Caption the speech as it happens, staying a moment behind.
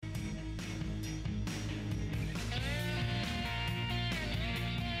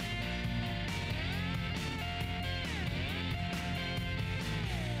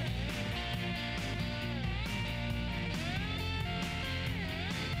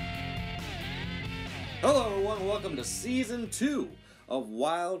Hello, everyone. Welcome to Season 2 of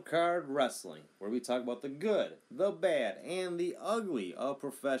Wild Card Wrestling, where we talk about the good, the bad, and the ugly of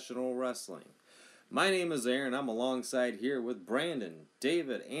professional wrestling. My name is Aaron. I'm alongside here with Brandon,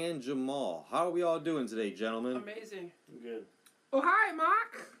 David, and Jamal. How are we all doing today, gentlemen? Amazing. Good. Oh, hi,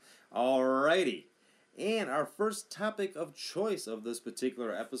 Mark. Alrighty. And our first topic of choice of this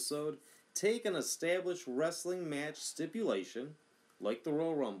particular episode, take an established wrestling match stipulation, like the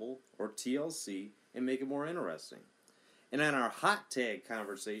Royal Rumble or TLC, and make it more interesting. And on our hot tag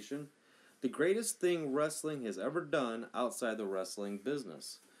conversation, the greatest thing wrestling has ever done outside the wrestling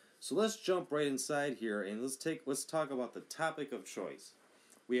business. So let's jump right inside here and let's talk about the topic of choice.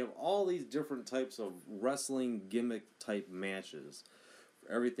 We have all these different types of wrestling gimmick type matches.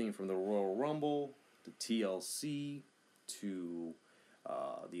 Everything from the Royal Rumble to TLC to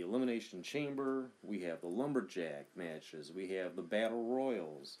the Elimination Chamber. We have the Lumberjack matches. We have the Battle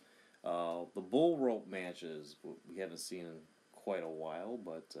Royals. The bull rope matches we haven't seen in quite a while,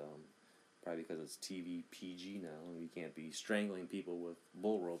 but probably because it's TV PG now and we can't be strangling people with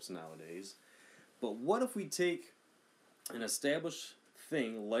bull ropes nowadays. But what if we take an established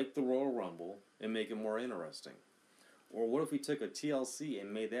thing like the Royal Rumble and make it more interesting? Or what if we took a TLC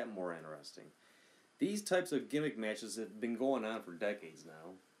and made that more interesting? These types of gimmick matches have been going on for decades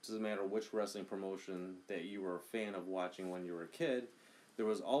now. It doesn't matter which wrestling promotion that you were a fan of watching when you were a kid. There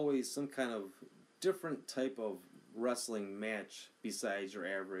was always some kind of different type of wrestling match besides your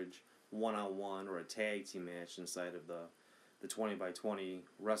average one-on-one or a tag team match inside of the 20x20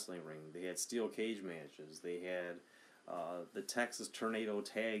 wrestling ring. They had steel cage matches. They had the Texas Tornado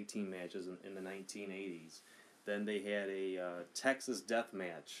tag team matches in the 1980s. Then they had a Texas death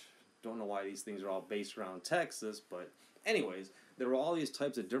match. Don't know why these things are all based around Texas, but anyways, there were all these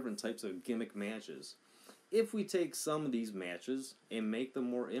different types of gimmick matches. If we take some of these matches and make them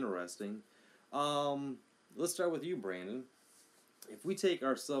more interesting, let's start with you, Brandon. If we take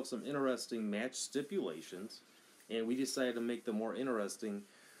ourselves some interesting match stipulations and we decide to make them more interesting,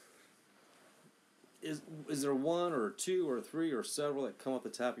 is there one or two or three or several that come off the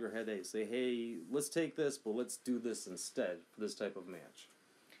top of your head that say, hey, let's take this, but let's do this instead for this type of match?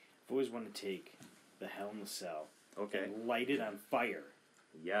 I've always wanted to take the Hell in the Cell and light it on fire.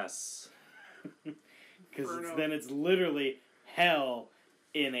 Yes. Because then it's literally hell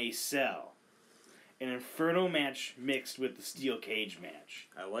in a cell. An Inferno match mixed with the steel cage match.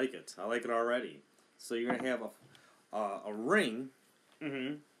 I like it. I like it already. So you're going to have a ring,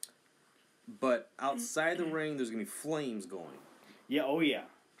 but outside the ring there's going to be flames going. Yeah, oh yeah.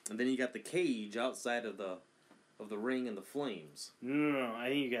 And then you got the cage outside of the ring and the flames. No, I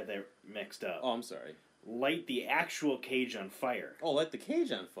think you got that mixed up. Oh, I'm sorry. Light the actual cage on fire. Oh, light the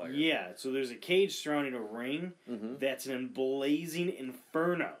cage on fire. Yeah, so there's a cage surrounding a ring that's an blazing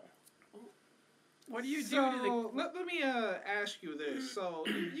inferno. What do you do to the... Let me ask you this. So,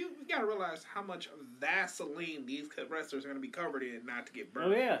 you got to realize how much Vaseline these wrestlers are going to be covered in not to get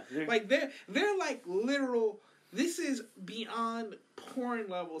burned. Oh, yeah. Like, they're like literal... This is beyond pouring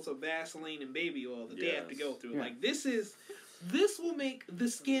levels of Vaseline and baby oil that they have to go through. Yeah. Like, this will make the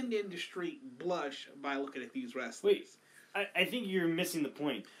skin industry blush by looking at these wrestlers. Wait, I think you're missing the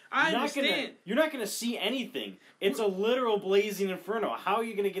point. I understand. You're not going to see anything. It's a literal blazing inferno. How are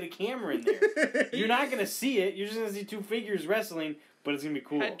you going to get a camera in there? You're not going to see it. You're just going to see two figures wrestling, but it's going to be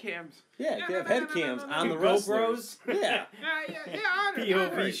cool. Head cams. Yeah, you have head cams on the wrestlers. GoPros. Yeah,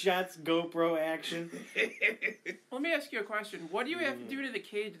 POV shots, GoPro action. Let me ask you a question. What do you have to do to the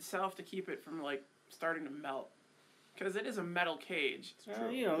cage itself to keep it from, like, starting to melt? Because it is a metal cage. They're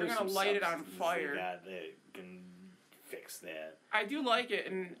going to light it on fire. They can fix that. I do like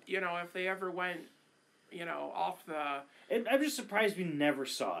it, and, if they ever went, off the... I'm just surprised we never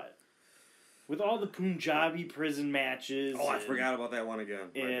saw it. With all the Punjabi prison matches. Oh, I forgot about that one again.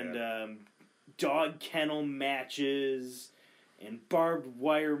 And dog kennel matches, and barbed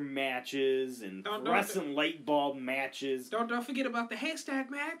wire matches, and fluorescent light bulb matches. Don't forget about the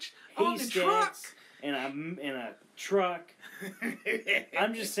haystack match on the truck. And a truck.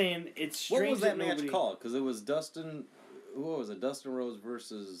 I'm just saying, it's strange. What was that match called? Because it was Dustin... What was it? Dustin Rhodes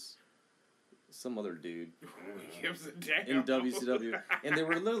versus some other dude in WCW, and they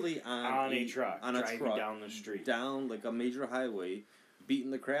were literally on a truck down the street, down like a major highway, beating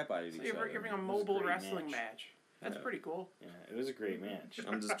the crap out of each other. You're having a mobile wrestling match. That's pretty cool. Yeah, it was a great match.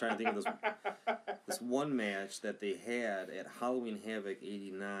 I'm just trying to think of this one match that they had at Halloween Havoc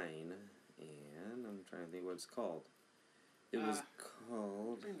 '89, and I'm trying to think what it's called. It was called.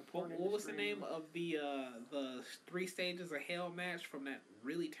 What was the name of the 3 stages of hell match from that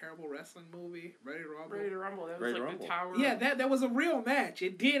really terrible wrestling movie, Ready to Rumble? Ready to Rumble. That was Ready to like Rumble. the tower. Yeah, that was a real match.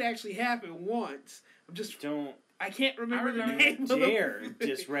 It did actually happen once. I can't remember the name. Dare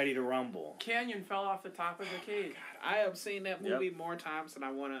just Ready to Rumble. Canyon fell off the top of the cage. I have seen that movie more times than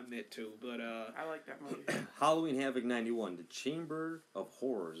I want to admit to, but I like that movie. Halloween Havoc 91, the Chamber of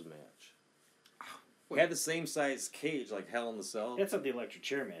Horrors match. Had the same size cage like Hell in the Cell. That's not the electric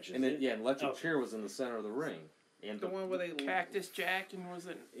chair match, is and it? an electric chair was in the center of the ring. And the one where they Cactus Jack and was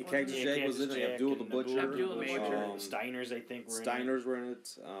it? Cactus Jack was in it. Abdul the Butcher. Abdul the Butcher. Steiners, I think, were Steiners were in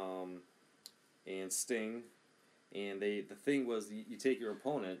it. And Sting. And the thing was, you take your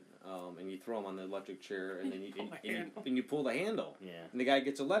opponent and you throw him on the electric chair, and then you pull the handle. Yeah. And the guy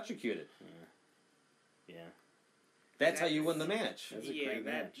gets electrocuted. Yeah. That's how you win the match. That's a great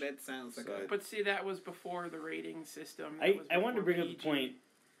match. That sounds like But see, that was before the rating system. I wanted to bring up the point.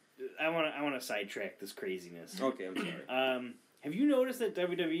 I want to sidetrack this craziness. Okay, I'm sorry. Have you noticed that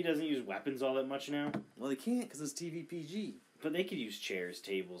WWE doesn't use weapons all that much now? Well, they can't because it's TV PG. But they could use chairs,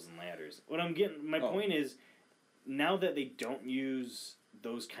 tables, and ladders. My point is, now that they don't use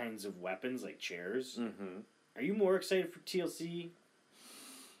those kinds of weapons like chairs, are you more excited for TLC?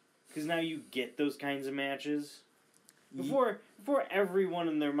 Because now you get those kinds of matches. Before everyone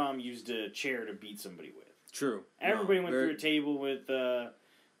and their mom used a chair to beat somebody with. True. Everybody went through a table with the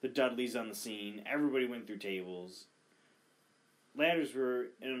Dudleys on the scene. Everybody went through tables. Ladders were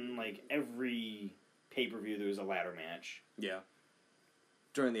in like every pay-per-view. There was a ladder match. Yeah.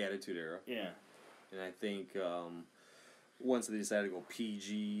 During the Attitude Era. Yeah. And I think once they decided to go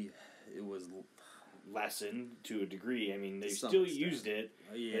PG, it was lessened to a degree. I mean, they Some still extent. used it.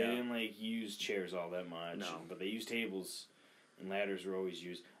 Yeah. They didn't use chairs all that much. No. But they used tables, and ladders were always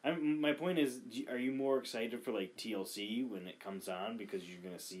used. My point is, are you more excited for TLC when it comes on because you're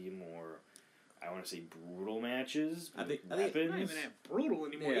going to see more, I want to say, brutal matches? I think it's not even that brutal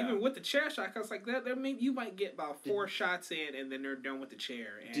anymore. Yeah. Even with the chair shot, because that maybe you might get about 4 shots in, and then they're done with the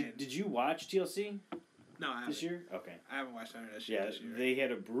chair. And Did you watch TLC? No, I haven't. This year? Okay. I haven't watched any of that shit this year. They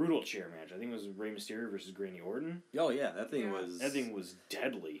had a brutal chair match. I think it was Rey Mysterio versus Randy Orton. Oh yeah, that thing was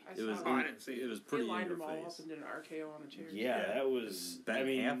deadly. It was. I didn't see it. It was pretty. They lined in them your all face. up and did an RKO on the chair. Yeah, that was. Half of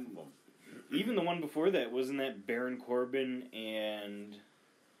them. Even the one before that, wasn't that Baron Corbin and?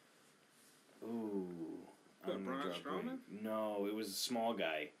 Ooh. What, Braun Strowman? No, it was a small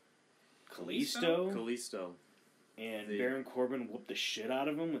guy. Kalisto. And Baron Corbin whooped the shit out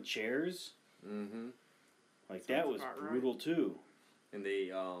of him with chairs. Mm-hmm. That was brutal too. And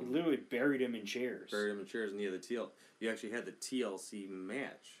they he literally buried him in chairs. And you had you actually had the TLC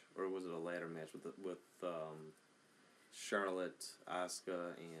match, or was it a ladder match with Charlotte,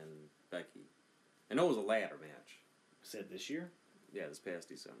 Asuka, and Becky? I know it was a ladder match. Was that this year? Yeah, this past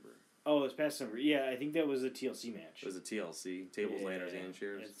December. Oh, this past summer. Yeah, I think that was a TLC match. It was a TLC, tables, ladders, and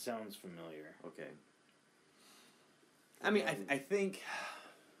chairs. It sounds familiar. Okay. I mean, I think.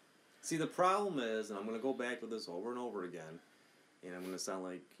 See, the problem is, and I'm going to go back to this over and over again, and I'm going to sound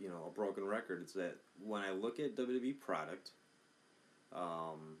like a broken record. It's that when I look at WWE product,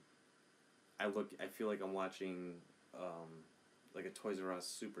 I feel like I'm watching like a Toys R Us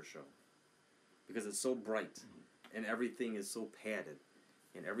Super Show, because it's so bright, and everything is so padded,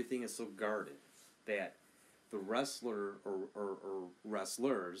 and everything is so guarded that the wrestler or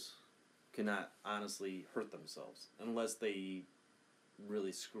wrestlers cannot honestly hurt themselves unless they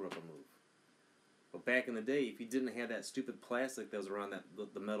really screw up a move. But back in the day, if you didn't have that stupid plastic that was around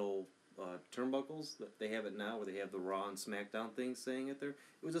the metal turnbuckles that they have it now, where they have the Raw and SmackDown things saying it there,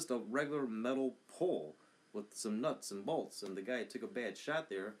 it was just a regular metal pole with some nuts and bolts, and the guy took a bad shot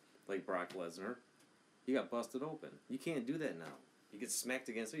there, like Brock Lesnar, he got busted open. You can't do that now. You get smacked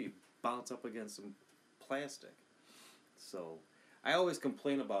against it, you bounce up against some plastic. So I always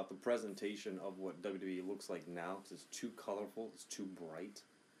complain about the presentation of what WWE looks like now, because it's too colorful, it's too bright.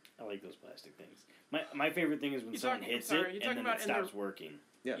 I like those plastic things. My favorite thing is when someone hits it and then it stops working.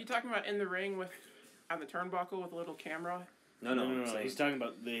 Yeah. You talking about in the ring on the turnbuckle with a little camera? No. He's talking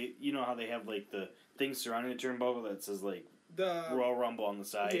about how they have the thing surrounding the turnbuckle that says the Royal Rumble on the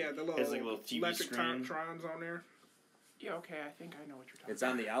side. Yeah, the little, has a little TV electric screen. trons on there. Yeah, okay, I think I know what you're talking about. It's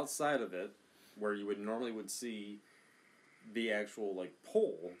on the outside of it, where you would normally see the actual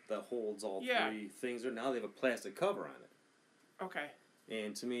pole that holds all three things. Now they have a plastic cover on it. Okay.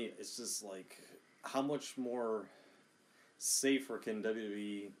 And to me, it's just how much more safer can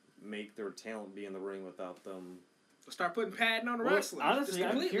WWE make their talent be in the ring without them? Start putting padding on the wrestlers. Honestly,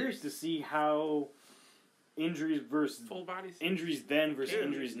 I'm curious to see how injuries versus full bodies. injuries then versus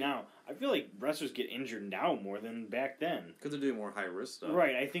injuries now. I feel like wrestlers get injured now more than back then. Because they're doing more high risk stuff.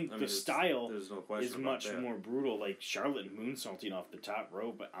 Right. I think the style there's no is much more brutal. Like Charlotte moonsaulting off the top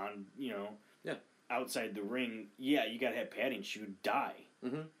rope, but on outside the ring. Yeah, you gotta have padding. She would die.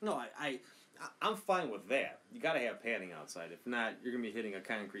 Mm-hmm. No, I'm fine with that. You gotta have padding outside. If not, you're gonna be hitting a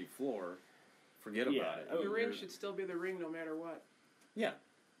concrete floor. Forget about it. Your ring should still be the ring no matter what. Yeah.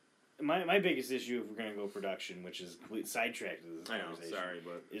 My biggest issue, if we're gonna go production, which is complete sidetrack to this conversation,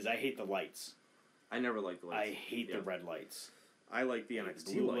 is I hate the lights. I never liked the lights. I hate the red lights. I like the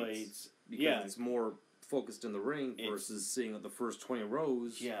NXT blue lights because it's more focused in the ring versus seeing the first 20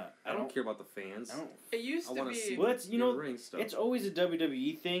 rows. Yeah, I don't care about the fans. It used to be. Well, it's it's always a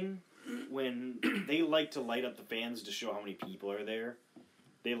WWE thing when they like to light up the fans to show how many people are there.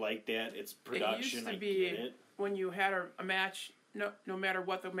 They like that. It's production. It used to be when you had a match. No matter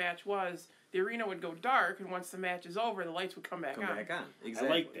what the match was, the arena would go dark, and once the match is over, the lights would come back on. Exactly. I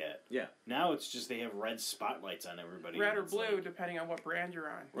like that. Yeah. Now it's just they have red spotlights on everybody. Red or blue, depending on what brand you're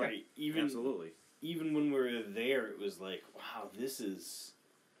on. Right. Absolutely. Even when we were there, it was like, wow, this is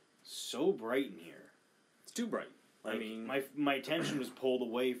so bright in here. It's too bright. Like, I mean, my attention was pulled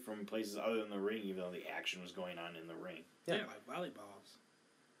away from places other than the ring, even though the action was going on in the ring. Yeah, like volleyballs.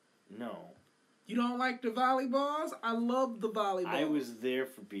 No. You don't like the volleyballs? I love the volleyballs. I was there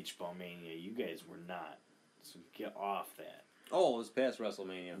for Beach Ball Mania. You guys were not. So get off that. Oh, it was past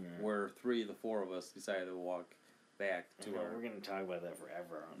WrestleMania, where 3 of the 4 of us decided to walk back to our... We're going to talk about that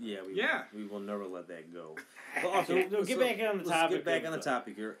forever. We will never let that go. So get back on the topic. Let's get back on the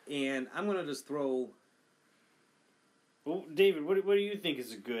topic here. And I'm going to just throw... Well, David, what do you think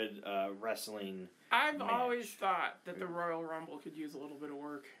is a good wrestling I've always thought that the Royal Rumble could use a little bit of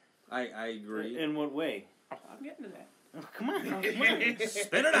work. I agree. In what way? I'm getting to that. Oh, come on.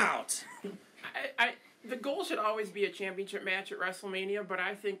 Spit it out! The goal should always be a championship match at WrestleMania, but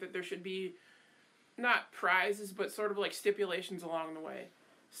I think that there should be not prizes, but sort of like stipulations along the way.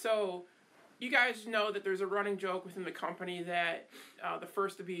 So, you guys know that there's a running joke within the company that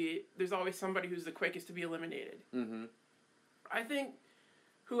there's always somebody who's the quickest to be eliminated. Mm-hmm. I think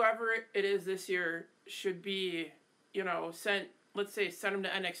whoever it is this year should be, sent them to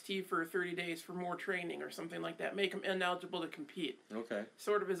NXT for 30 days for more training or something like that. Make them ineligible to compete. Okay.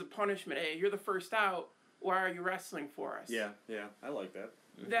 Sort of as a punishment. Hey, you're the first out. Why are you wrestling for us? Yeah, I like that.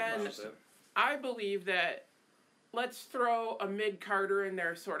 Then I believe that let's throw a mid-carder in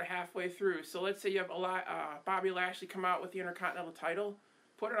there sort of halfway through. So let's say you have Bobby Lashley come out with the Intercontinental title.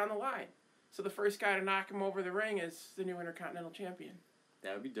 Put it on the line. So the first guy to knock him over the ring is the new Intercontinental Champion.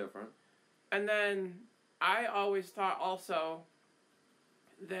 That would be different. And then I always thought also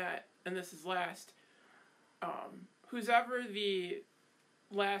that, and this is last, who's ever the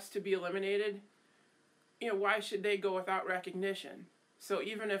last to be eliminated, why should they go without recognition? So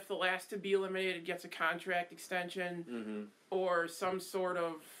even if the last to be eliminated gets a contract extension or some sort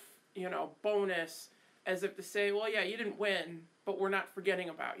of, bonus, as if to say, well, yeah, you didn't win, but we're not forgetting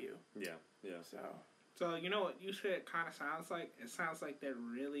about you. Yeah. So you know what you said kind of sounds like? It sounds like that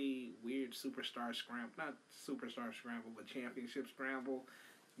really weird superstar scramble. Not superstar scramble, but championship scramble.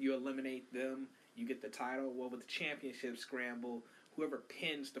 You eliminate them, you get the title. Well, with the championship scramble, whoever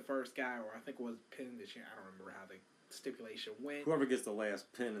pins the first guy, or I think it was pinned this year, I don't remember how the stipulation went. Whoever gets the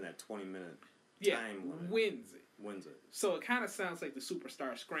last pin in that 20-minute time limit wins it. So it kind of sounds like the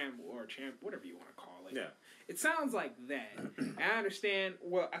superstar scramble or whatever you want to call it. Yeah. It sounds like that. I understand.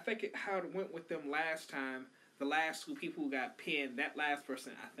 Well, I think how it went with them last time. The last 2 people who got pinned, that last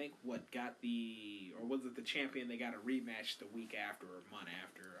person, I think, was it the champion? They got a rematch the week after or a month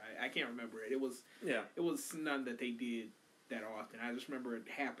after. I can't remember it. It was none that they did that often. I just remember it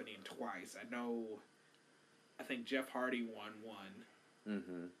happening twice. I think Jeff Hardy won one,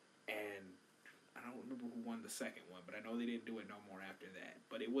 and I don't remember who won the second one, but I know they didn't do it no more after that.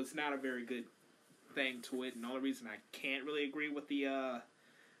 But it was not a very good thing to it, and the only reason I can't really agree with the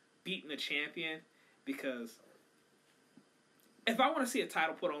beating the champion, because if I want to see a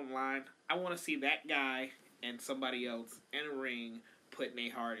title put on the line, I want to see that guy and somebody else in a ring putting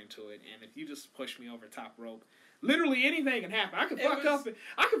their heart into it. And if you just push me over top rope, literally anything can happen. I can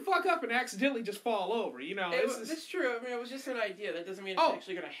fuck up and accidentally just fall over. That's true. I mean, it was just an idea. That doesn't mean it's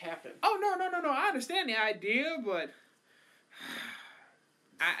actually going to happen. Oh no! I understand the idea, but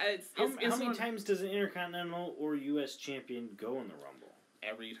how many times does an Intercontinental or U.S. champion go in the Rumble?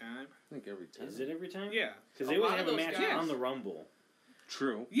 Every time. I think every time. Is it every time? Yeah. Because they always have a match on the Rumble.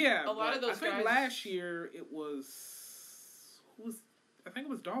 True. Yeah. A lot of those I think guys... last year it was... I think it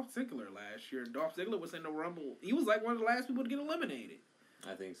was Dolph Ziggler last year. Dolph Ziggler was in the Rumble. He was like one of the last people to get eliminated.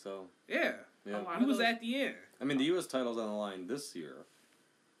 I think so. Yeah. Yeah. He was at the end. I mean, the U.S. title's on the line this year.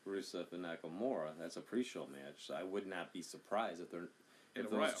 Rusev and Nakamura. That's a pre-show match. So I would not be surprised if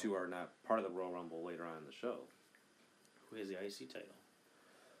those two are not part of the Royal Rumble later on in the show. Who has the IC title?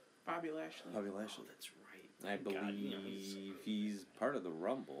 Bobby Lashley. Bobby Lashley. Oh, that's right. I believe he's part of the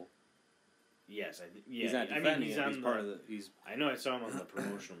Rumble. Yes, he's not defending. He's part of the. I know. I saw him on the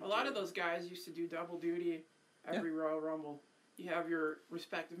promotional. A lot of those guys used to do double duty every Royal Rumble. You have your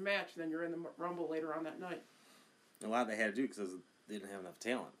respective match, then you're in the Rumble later on that night. A lot they had to do because they didn't have enough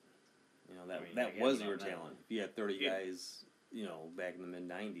talent. You know that was your talent. If you had 30 guys, back in the mid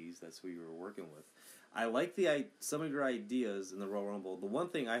 '90s, that's who you were working with. I like some of your ideas in the Royal Rumble. The one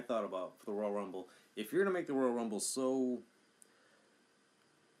thing I thought about for the Royal Rumble, if you're going to make the Royal Rumble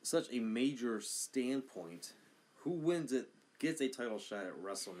such a major standpoint, who wins it gets a title shot at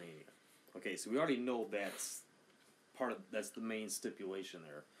WrestleMania. Okay, so we already know that's the main stipulation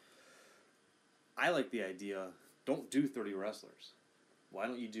there. I like the idea, don't do 30 wrestlers. Why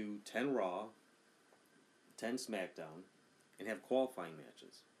don't you do 10 Raw, 10 SmackDown, and have qualifying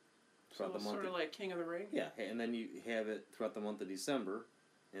matches throughout the month? Sort of like King of the Ring? Yeah, and then you have it throughout the month of December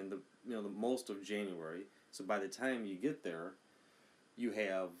and the most of January. So by the time you get there, you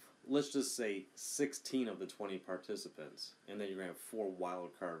have, let's just say, 16 of the 20 participants, and then you're going to have 4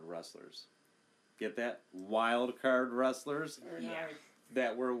 wild card wrestlers. Get that? Wild card wrestlers? Yeah.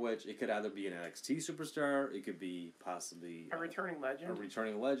 That were which, it could either be an NXT superstar, it could be possibly a returning legend.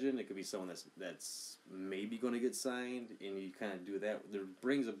 It could be someone that's maybe going to get signed, and you kind of do that. There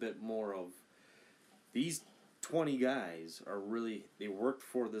brings a bit more of, these 20 guys are really, they worked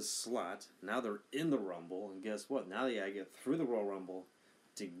for this slot, now they're in the Rumble, and guess what? Now they gotta get through the Royal Rumble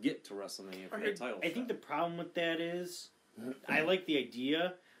to get to WrestleMania for the title. I think the problem with that is, I like the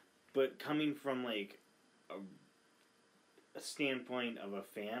idea, but coming from like a standpoint of a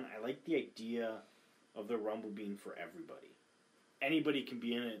fan, I like the idea of the Rumble being for everybody. Anybody can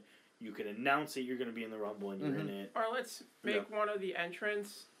be in it. You can announce that you're going to be in the Rumble and you're in it. Or let's make one of the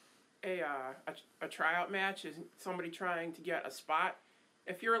entrants a tryout match. Is somebody trying to get a spot?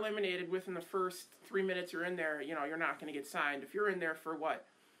 If you're eliminated within the first 3 minutes you're in there, you're not going to get signed. If you're in there for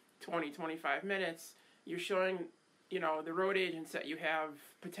 20, 25 minutes, you're showing, the road agents that you have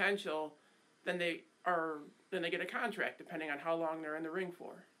potential, then they get a contract depending on how long they're in the ring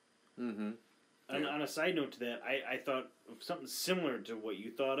for. Mm-hmm. And on a side note to that, I thought of something similar to what you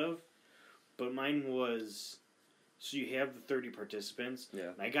thought of, but mine was, so you have the 30 participants. Yeah.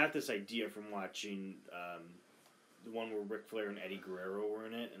 And I got this idea from watching the one where Ric Flair and Eddie Guerrero were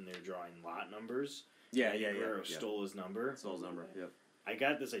in it, and they're drawing lot numbers. Yeah, Guerrero stole his number. Stole his number, yep. I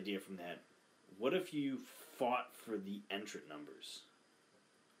got this idea from that. What if you fought for the entrant numbers?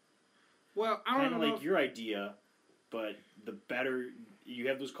 Well, I don't know. Kind of like your idea, but the better you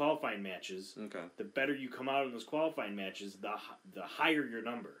have those qualifying matches, the better you come out in those qualifying matches, the higher your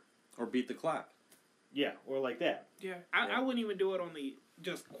number. Or beat the clock. Yeah, or like that. Yeah, I wouldn't even do it on the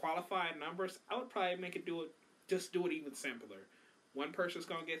just qualified numbers. I would probably do it even simpler. One person's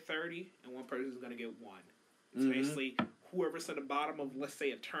going to get 30, and one person's going to get 1. It's basically whoever's at the bottom of, let's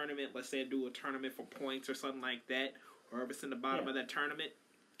say, a tournament. Let's say I do a tournament for points or something like that. Whoever's in the bottom of that tournament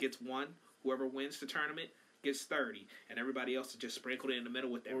gets 1. Whoever wins the tournament gets 30. And everybody else is just sprinkled in the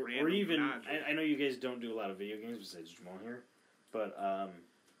middle with that random. Or even, I know you guys don't do a lot of video games besides Jamal here, but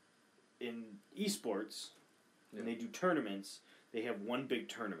in esports, when they do tournaments, they have one big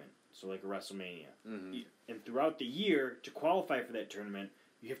tournament. So like a WrestleMania. Mm-hmm. And throughout the year, to qualify for that tournament,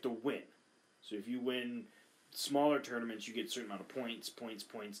 you have to win. So if you win smaller tournaments, you get a certain amount of points,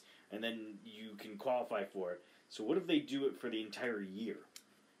 and then you can qualify for it. So what if they do it for the entire year?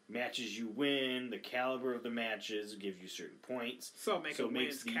 Matches you win, the caliber of the matches gives you certain points. So it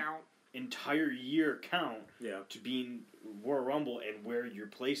makes the count. Entire year count to being Royal Rumble and where you're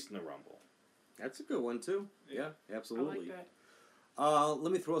placed in the Rumble. That's a good one too. Yeah, absolutely. I like that.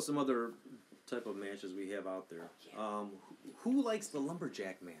 Let me throw some other type of matches we have out there. Who likes the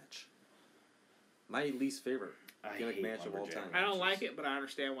lumberjack match? My least favorite gimmick match of all time. I don't like it, but I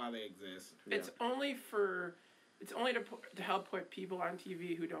understand why they exist. Yeah. It's only to help put people on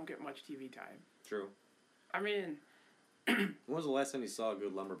TV who don't get much TV time. True. I mean, when was the last time you saw a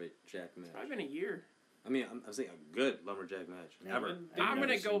good lumberjack match? It's probably been a year. I mean, I'm saying a good lumberjack match. Never. I'm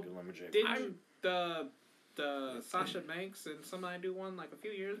gonna go. Didn't the Sasha Banks and somebody do one like a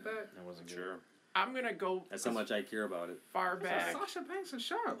few years back? I wasn't sure. I'm gonna go. That's how much I care about it. Far back. Sasha Banks and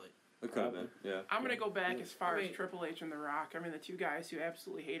Charlotte. It could have been. Yeah. I'm gonna go back as far as Triple H and The Rock. I mean, the two guys who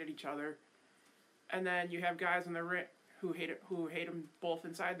absolutely hated each other, and then you have guys in the ring who hate them both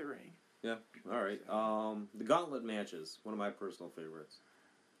inside the ring. Yeah. All right. The Gauntlet matches, one of my personal favorites.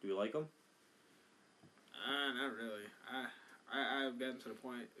 Do you like them? Not really. I've gotten to the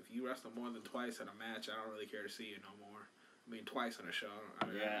point, if you wrestle more than twice in a match, I don't really care to see you no more. I mean, twice on a show.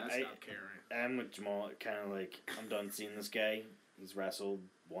 I stopped caring. I'm with Jamal. Kind of like, I'm done seeing this guy. He's wrestled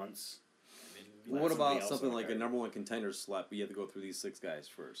once. What about something like a number one contender slot, but you have to go through these 6 guys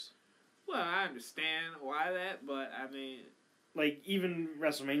first? Well, I understand why that, but I mean... Like, even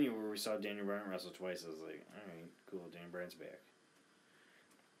WrestleMania where we saw Daniel Bryan wrestle twice, I was like, alright, cool, Daniel Bryan's back.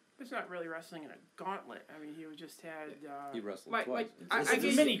 It's not really wrestling in a gauntlet. I mean, he just had... he wrestled like, twice. It's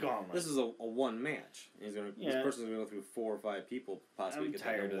a mini gauntlet. This is a one match. This person's going to go through 4 or 5 people, possibly I'm get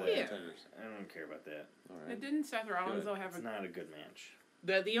tired of that. that. I don't care about that. All And right. didn't Seth Rollins, though, have It's not a good match.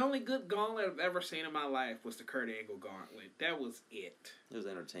 The only good gauntlet I've ever seen in my life was the Kurt Angle gauntlet. That was it. It was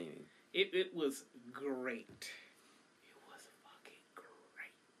entertaining. It was great. It was fucking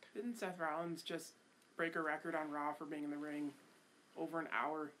great. Didn't Seth Rollins just break a record on Raw for being in the ring over an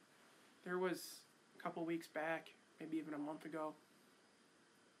hour? There was a couple weeks back, maybe even a month ago,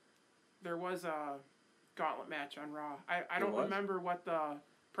 there was a gauntlet match on Raw. I don't remember what the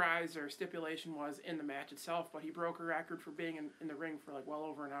prize or stipulation was in the match itself, but he broke a record for being in the ring for like well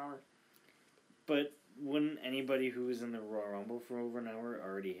over an hour. But wouldn't anybody who was in the Royal Rumble for over an hour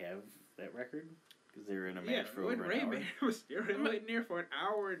already have that record? Because they were in a match for over an hour. Was right near for an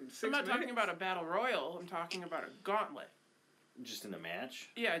hour and 6 minutes. I'm not talking about a battle royal. I'm talking about a gauntlet. Just in a match?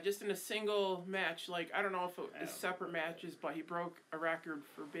 Yeah, just in a single match. Like, I don't know if it was separate matches, but he broke a record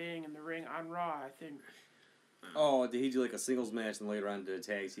for being in the ring on Raw, I think. Oh, did he do like a singles match and later on did a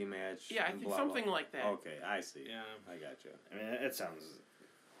tag team match? Yeah, I think something like that. Okay, I see. Yeah. I got you. I mean, that sounds...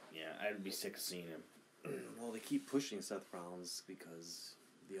 Yeah, I'd be sick of seeing him. Well, they keep pushing Seth Rollins because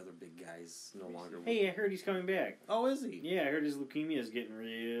the other big guys no longer... Hey, I heard he's coming back. Oh, is he? Yeah, I heard his leukemia is getting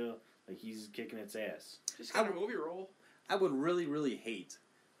real... Like, he's kicking its ass. Just kind of movie role. I would really, really hate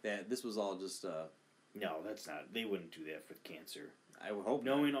that this was all just... No, that's not... They wouldn't do that with cancer. I would hope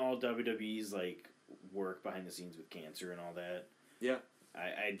Knowing not. all WWE's, like, work behind the scenes with cancer and all that... Yeah.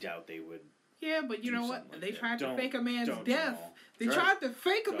 I doubt they would... Yeah, but you know what? Like they that. tried to fake a man's death. Jamal. They tried to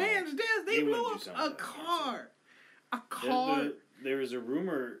fake a man's death. They blew wouldn't up do a something car. A There- car. There was a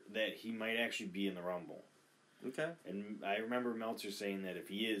rumor that he might actually be in the Rumble. Okay. And I remember Meltzer saying that if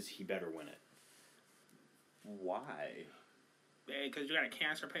he is, he better win it. Why? Because you got a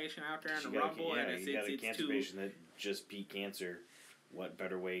cancer patient out there in You the got Rumble, and you got a it's cancer too... patient that just beat cancer. What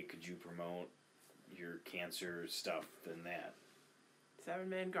better way could you promote your cancer stuff than that?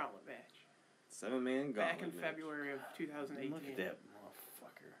 7-man gauntlet match. 7-man gauntlet Back in match. February of 2018. Look at that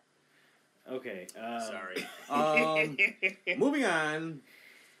motherfucker. Okay. Sorry. Moving on.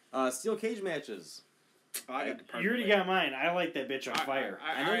 Steel cage matches. Oh, I got the perfect You already way. got mine. I like that bitch on fire.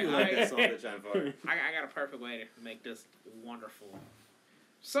 I know you like that song, bitch on fire. I got a perfect way to make this wonderful.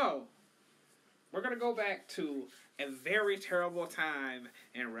 So, we're going to go back to a very terrible time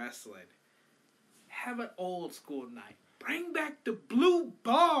in wrestling. Have an old school night. Bring back the blue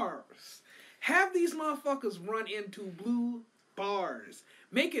bars. Have these motherfuckers run into blue bars.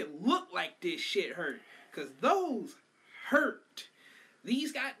 Make it look like this shit hurt. Because those hurt.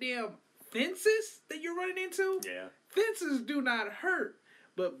 These goddamn fences that you're running into, Yeah. fences do not hurt.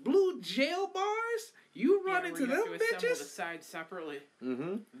 But blue jail bars, you run into them You have to assemble the bitches, sides separately.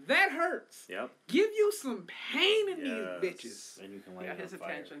 Mm-hmm. that hurts. Yep. Give you some pain in Yes. these bitches. And you can light Got it on his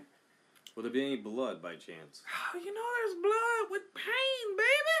fire. attention. Will there be any blood by chance? Oh, you know there's blood with pain,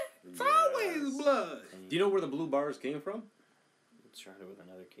 baby. It's Yes. always blood. Do you know where the blue bars came from? Let's try it with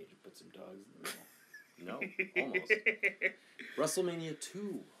another cage and put some dogs in the middle. No, almost. WrestleMania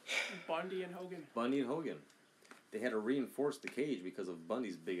 2. Bundy and Hogan. Bundy and Hogan. They had to reinforce the cage because of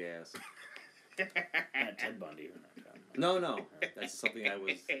Bundy's big ass. Not Ted Bundy. We're not talking No, no. That's something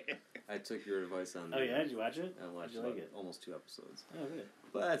I took your advice on. Oh, yeah? Did you watch it? I watched Did you like it? almost 2 episodes. Oh, good.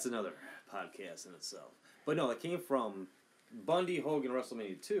 But that's another podcast in itself. But no, it came from Bundy, Hogan,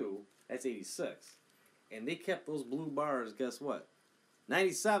 WrestleMania 2. That's 86. And they kept those blue bars, guess what?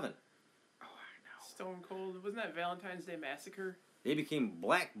 97. Stone Cold. Wasn't that Valentine's Day Massacre? They became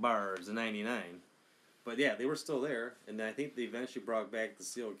black bars in 99. But yeah, they were still there. And then I think they eventually brought back the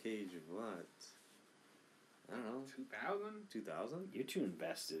steel cage of what? I don't know. 2000? 2000? You're too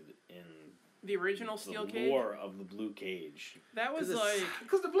invested in The original steel the cage? lore of the blue cage. That was 'Cause it's- like...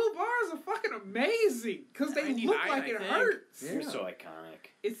 Because the blue bars are fucking amazing. Because they 99, look like I it think. hurts. Yeah. You're so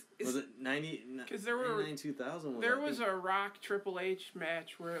iconic. It's Was it 90? 'Cause there were- 99, 2000? There was a Rock Triple H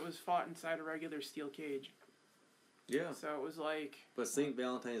match where it was fought inside a regular steel cage. Yeah. So it was like... But St.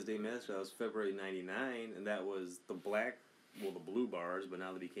 Valentine's Day Massacre, that was February 99, and that was the blue bars, but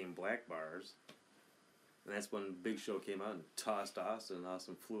now they became black bars. And that's when Big Show came out and tossed Austin, and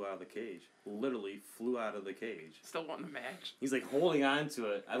Austin flew out of the cage. Literally flew out of the cage. Still won the match. He's like holding on to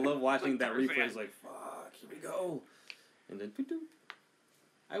it. I love watching that Tarzan. replay. He's like, fuck, here we go. And then, doo-doo,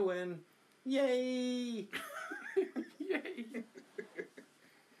 I win. Yay! Yay.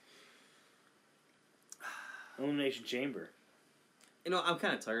 Elimination Chamber. You know, I'm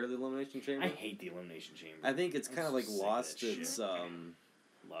kind of tired of the Elimination Chamber. I hate the Elimination Chamber. I think it's I'm kind of so like sick of lost that its shit.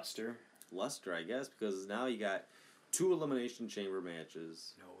 Luster. luster, I guess, because now you got 2 Elimination Chamber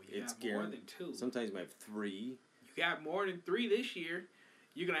matches. No, you It's got more guaranteed. than 2. Sometimes you might have 3. You got more than 3 this year.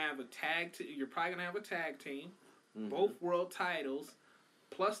 You're gonna have a tag. You're probably gonna have a tag team, Mhm. both world titles,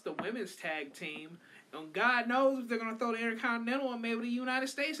 plus the women's tag team. And God knows if they're gonna throw the Intercontinental and maybe the United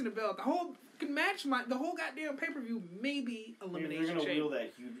States in the belt. The whole match, the whole goddamn pay-per-view, maybe I mean, elimination they're gonna chamber. wheel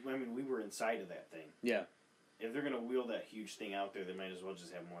that huge. I mean, we were inside of that thing. Yeah. If they're gonna wheel that huge thing out there, they might as well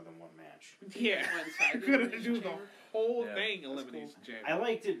just have more than one match. Yeah, Inside the gonna Elimination do the Chamber. whole Yeah. thing That's elimination cool. chamber. I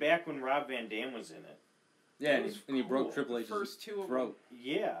liked it back when Rob Van Dam was in it. Yeah, It and was he broke cool. Triple The H's first 2 of throat.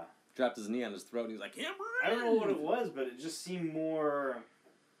 Yeah, Dropped his knee on his throat, and he's like, "Hammer!" I don't know what it was, but it just seemed more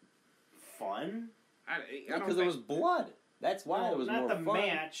fun. I don't Because there was think- blood. That's why No, it was not more the fun.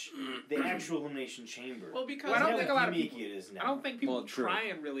 match, the actual Elimination Chamber. Well, because Well, I don't How think a lot of gimmicky people- it is now. I don't think people Well, true.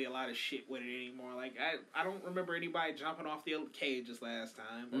 trying really a lot of shit with it anymore. Like I don't remember anybody jumping off the cages last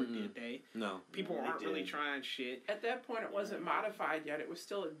time, or Mm-mm. did they? No. People No, they aren't really did. trying shit. at that point it wasn't modified yet. It was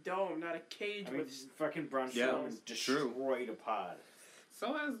still a dome, not a cage I mean, with. fucking Braun Yeah, Strowman it's destroyed a pod.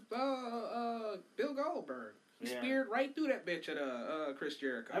 So has Bill Goldberg. He Yeah. speared right through that bitch at Chris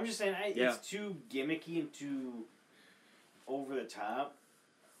Jericho. I'm just saying, Yeah. it's too gimmicky and too over the top.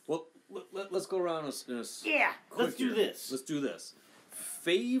 Well, let's go around in a Yeah, let's quick do here. this. Let's do this.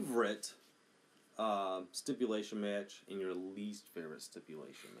 Favorite stipulation match and your least favorite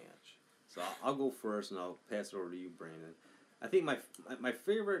stipulation match. So I'll go first, and I'll pass it over to you, Brandon. I think my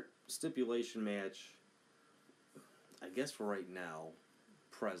favorite stipulation match, I guess for right now,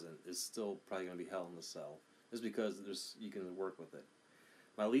 present, is still probably going to be Hell in the Cell, just because you can work with it.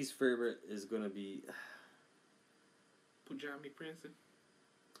 My least favorite is going to be. Pujami Princeton.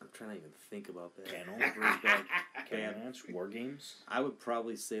 I'm trying to even think about that. Panel. Bad. Can match, War Games. I would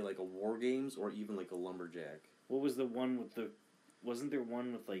probably say like a War Games or even like a Lumberjack. What was the one with the? Wasn't there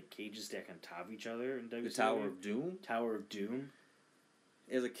one with like cages stacked on top of each other in WCW? The Tower of Doom. Tower of Doom.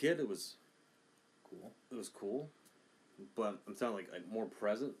 As a kid, it was Cool. cool, but I'm telling you, like more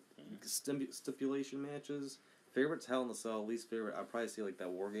present stipulation matches. Favorites Hell in the Cell. Least favorite, I'd probably say like that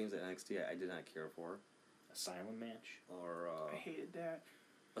War Games at NXT. I did not care for, Asylum match. or I hated that.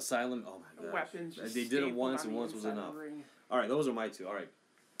 Asylum. Oh my gosh, Weapons. Just they did it stapled once, on and the once was inside of enough. the ring. All right, those are my 2. All right,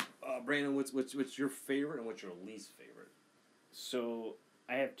 Brandon, what's your favorite and what's your least favorite? So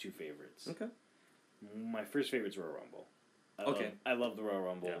I have 2 favorites. Okay. My first favorite's Royal Rumble. Okay. I love the Royal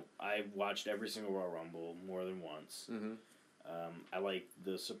Rumble. Yeah. I watched every single Royal Rumble more than once. Mm-hmm. I like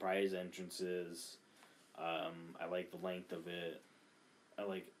the surprise entrances. I like the length of it.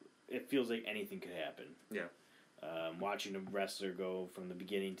 It feels like anything could happen. Yeah. Watching a wrestler go from the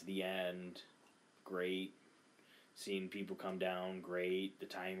beginning to the end, great. Seeing people come down, great. The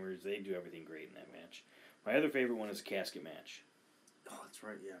timers, they do everything great in that match. My other favorite one is a casket match. Oh, that's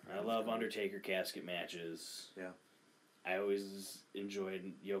right. Yeah. I love Undertaker casket matches. Yeah. I always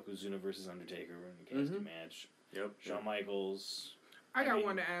enjoyed Yokozuna versus Undertaker in a casket match. Yep. Shawn Michaels. I got mean,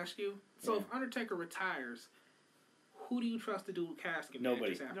 one to ask you. So yeah. if Undertaker retires, who do you trust to do casket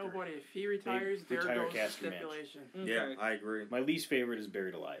Nobody. matches after? Nobody. If he retires, there retire goes the casket match. stipulation. Okay. Yeah, I agree. My least favorite is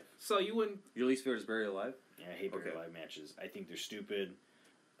Buried Alive. So you wouldn't. Your least favorite is Buried Alive? Yeah, I hate Buried Okay. Alive matches. I think they're stupid.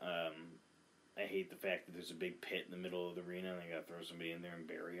 I hate the fact that there's a big pit in the middle of the arena and they gotta throw somebody in there and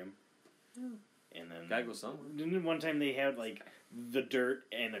bury him. And then Gotta go somewhere. Didn't one time they had like the dirt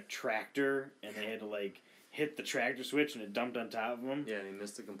and a tractor and they had to like hit the tractor switch and it dumped on top of them? Yeah, and he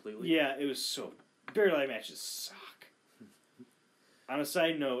missed it completely. Yeah, it was so. Buried Alive matches suck. On a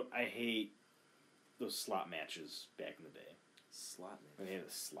side note, I hate those slot matches back in the day. Slot When man. they had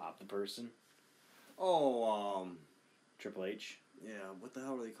to slop the person. Oh, Triple H. yeah. What the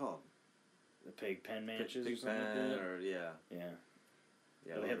hell are they called? The pig pen matches Big or something Pen, like that. or yeah, Yeah.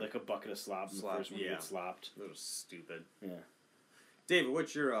 yeah. They had like a bucket of slop and the Slop, first one would yeah. get slopped. Those are stupid. Yeah. David,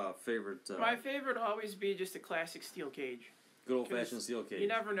 what's your favorite? My favorite will always be just a classic steel cage. good old fashioned steel cage. You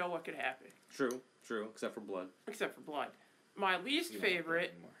never know what could happen, True, except for blood. except for blood. My least You don't like that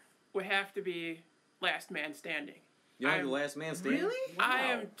favorite anymore. would have to be Last Man Standing. You don't like I'm- the last man standing? Really? I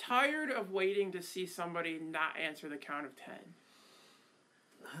am tired of waiting to see somebody not answer the count of 10.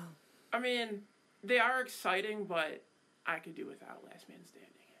 I mean, they are exciting, but I could do without Last Man Standing.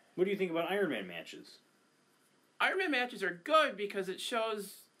 What do you think about Iron Man matches? Iron Man matches are good because it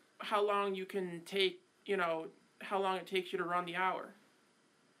shows how long you can take, how long it takes you to run the hour.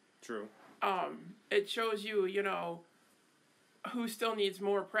 True. It shows you, who still needs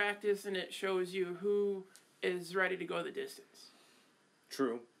more practice, and it shows you who is ready to go the distance.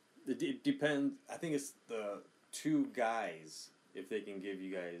 True. It depends. I think it's the two guys. If they can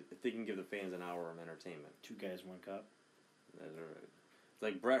give the fans an hour of entertainment. 2 guys, 1 cup. That's right. It's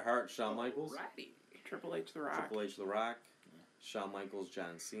like Bret Hart, Shawn Michaels. Righty. Triple H, The Rock. Triple H, The Rock. Shawn Michaels,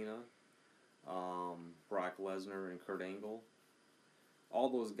 John Cena. Brock Lesnar and Kurt Angle. All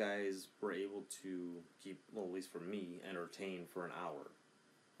those guys were able to keep, well, at least for me, entertained for an hour.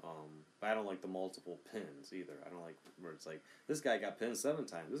 But I don't like the multiple pins either. I don't like where it's like, this guy got pinned 7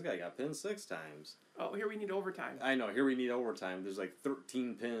 times. This guy got pinned 6 times. Oh, here we need overtime. I know. Here we need overtime. There's like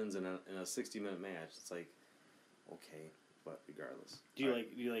 13 pins in a 60-minute match. It's like, okay, but regardless. Do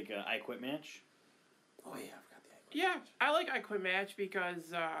you like I Quit match? Oh yeah, I forgot the I Quit. Yeah, I like I Quit match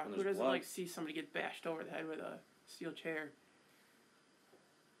because who doesn't blood. like see somebody get bashed over the head with a steel chair?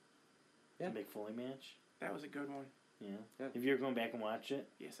 Yeah. Mick Foley match. That was a good one. Yeah. Have you ever gone back and watched it?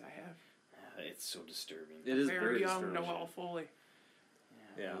 Yes, I have. It's so disturbing. It is Very young disturbing. Noel Foley.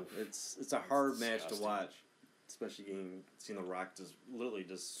 Yeah, Oof. it's a hard match to disgusting. watch, especially seeing The Rock just literally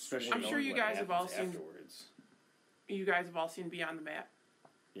just. Especially I'm sure knowing you what guys have all happens seen- afterwards. You guys have all seen Beyond the Mat.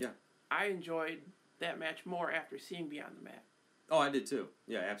 Yeah. I enjoyed that match more after seeing Beyond the Mat. Oh, I did too.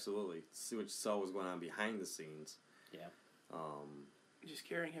 Yeah, absolutely. See what you saw was going on behind the scenes. Yeah. Just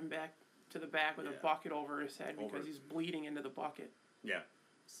carrying him back to the back with a Yeah. bucket over his head Over. because he's bleeding into the bucket. Yeah.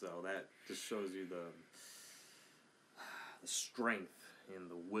 So that just shows you the strength and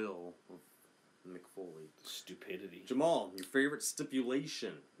the will of Mick Foley. Stupidity. Jamal, your favorite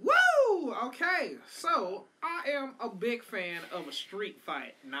stipulation? Woo! Okay, so I am a big fan of a street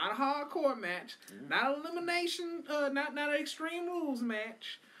fight, not a hardcore match, not an elimination, not an Extreme Rules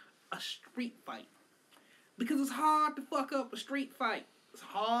match, a street fight, because it's hard to fuck up a street fight. It's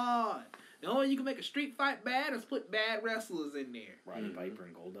hard. The only way you can make a street fight bad is put bad wrestlers in there. Roddy Piper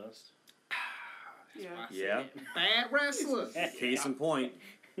and Goldust. That's why I said Yeah. it. Bad wrestlers. Case in point.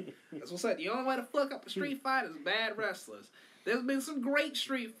 That's what's up. The only way to fuck up a street fight is bad wrestlers. There's been some great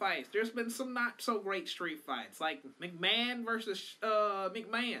street fights. There's been some not so great street fights, like McMahon versus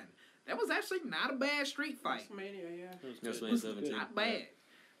McMahon. That was actually not a bad street fight. WrestleMania, yeah. WrestleMania 17. Not bad.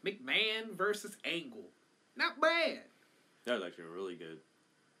 McMahon versus Angle. Not bad. That was actually really good.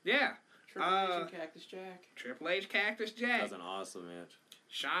 Yeah. Triple H and Cactus Jack. Triple H, Cactus That Jack. was an awesome match.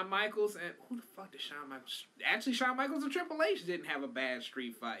 Shawn Michaels and who the fuck did Shawn Michaels? Actually, Shawn Michaels and Triple H didn't have a bad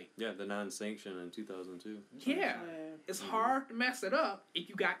street fight. Yeah, the non-sanction in 2002. Yeah. It's hard to mess it up if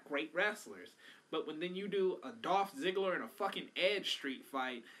you got great wrestlers. But when then you do a Dolph Ziggler and a fucking Edge street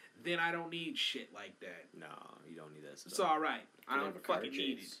fight, then I don't need shit like that. No, you don't need that stuff. It's alright. I Could have a don't car fucking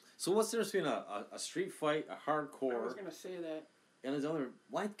need it. chase. So what's the difference between a street fight, a I was hardcore, gonna say that. and there's other?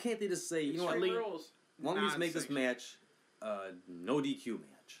 Why can't they just say, you know what? Extreme Rules. Why don't we just make this Non-sanction. match no DQ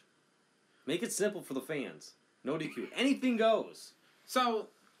match? Make it simple for the fans. No DQ. Anything goes. So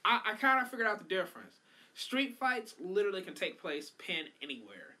I kind of figured out the difference. Street fights literally can take place pin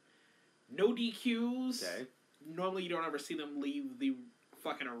anywhere. No DQs. Okay. Normally you don't ever see them leave the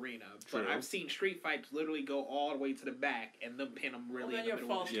fucking arena. But True. I've seen street fights literally go all the way to the back and them pin them really Well, then in you the have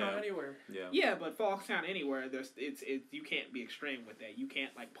middle. false Of the Yeah. count anywhere. Yeah. Yeah, but Falls Count Anywhere, it's you can't be extreme with that. You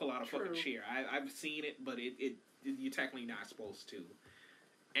can't like pull out a fucking True. chair. I've seen it, but it you're technically not supposed to.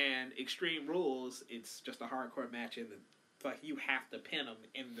 And Extreme Rules, it's just a hardcore match in the fuck. You have to pin them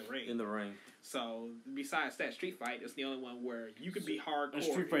in the ring. In the ring. So besides that, Street Fight is the only one where you could be hardcore. A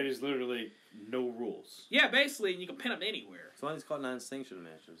street fight is literally no rules. Yeah, basically, you can pin them anywhere. So why is it called non-sanctioned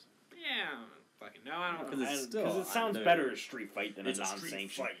matches? Yeah, fucking no, I don't know. Because it's still Because it sounds under- better as street fight than It's a a street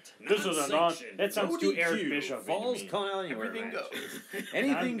non-sanctioned. fight. This is a non. Non-sanctioned. That sounds No too DQ. Eric Bischoff. Falls count out anywhere. Everything match. goes.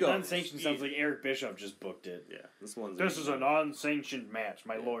 Anything goes. Non-sanctioned sounds like Eric Bischoff just booked it. Yeah, this one's. This is a non-sanctioned match.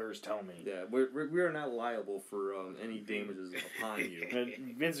 My lawyers tell me. Yeah, we're not liable for any damages upon you.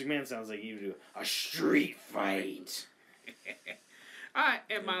 And Vince McMahon sounds like he would do a street fight. Alright,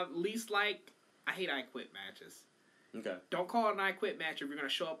 and my least I hate I Quit matches. Okay. Don't call it an I Quit match if you're going to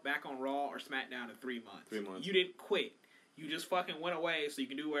show up back on Raw or SmackDown in 3 months. 3 months. You didn't quit. You just fucking went away so you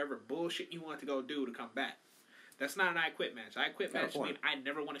can do whatever bullshit you want to go do to come back. That's not an I Quit match. I Quit Fair match point. means I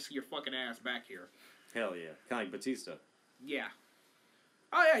never want to see your fucking ass back here. Hell yeah. Kind of like Batista. Yeah.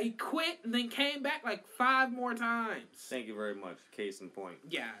 Oh yeah, he quit and then came back like 5 more times. Thank you very much. Case in point.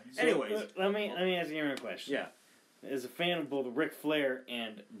 Yeah. So, Anyways. let me ask you a question. Yeah. As a fan of both Ric Flair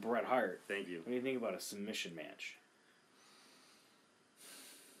and Bret Hart, Thank you. what do you think about a submission match?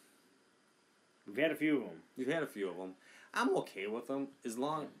 We've had a few of them. You've had a few of them. I'm okay with them as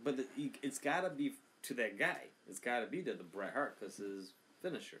long, but it's got to be to that guy. It's got to be to the Bret Hart because his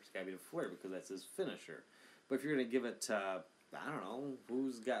finisher. It's got to be to Flair because that's his finisher. But if you're gonna give it to, I don't know,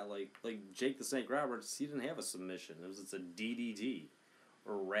 who's got like Jake the Snake Roberts, he didn't have a submission. It's a DDT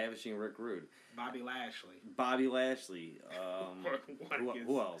or Ravishing Rick Rude. Bobby Lashley.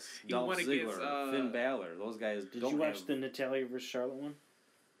 Who else? Dolph Ziggler, Finn Balor. Those guys. Did you watch the Natalya versus Charlotte one?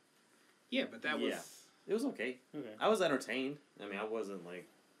 Yeah, but that was. It was okay. Okay. I was entertained. I mean, I wasn't like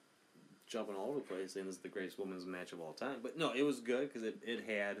jumping all over the place saying this is the greatest women's match of all time. But no, it was good because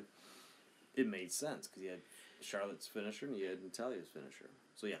it made sense because you had Charlotte's finisher and you had Natalya's finisher.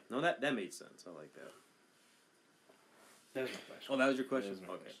 So yeah, no, that made sense. I like that. That was my question. Oh, that was your question? That was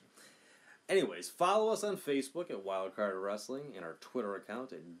my Okay. question. Anyways, follow us on Facebook at Wildcard Wrestling and our Twitter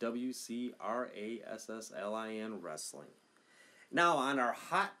account at WCRASSLIN Wrestling. Now, on our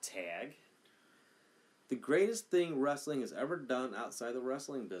hot tag, the greatest thing wrestling has ever done outside the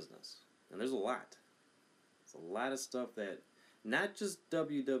wrestling business. And there's a lot. There's a lot of stuff that not just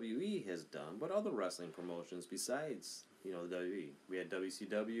WWE has done, but other wrestling promotions besides, the WWE. We had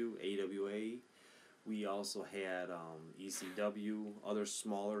WCW, AWA. We also had ECW, other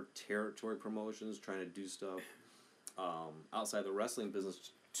smaller territory promotions trying to do stuff outside the wrestling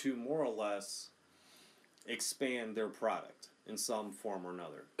business to more or less expand their product in some form or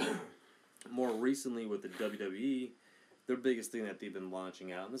another. More recently with the WWE, their biggest thing that they've been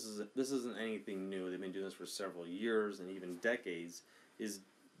launching out, and this isn't anything new, they've been doing this for several years and even decades, is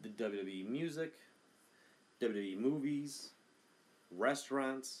the WWE music, WWE movies,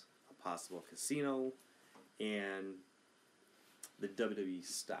 restaurants, a possible casino, and the WWE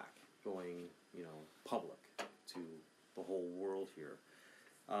stock going, public to the whole world here.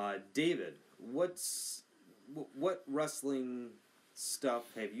 David, what wrestling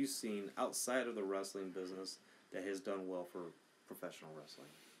stuff have you seen outside of the wrestling business that has done well for professional wrestling?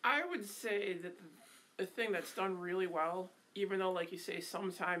 I would say that the thing that's done really well, even though, like you say,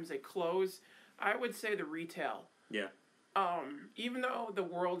 sometimes they close, I would say the retail. Yeah. Even though the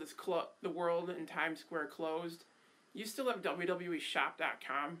world in Times Square closed, you still have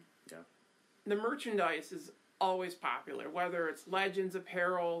WWEshop.com. Yeah. The merchandise is always popular, whether it's Legends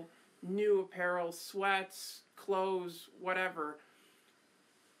apparel, new apparel, sweats, clothes, whatever.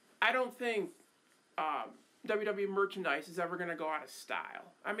 I don't think WWE merchandise is ever going to go out of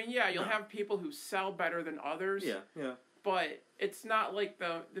style. I mean, yeah, you'll have people who sell better than others. Yeah. But it's not like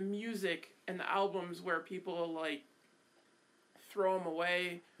the music and the albums where people will, like, throw them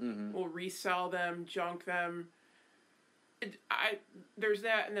away, will resell them, junk them. There's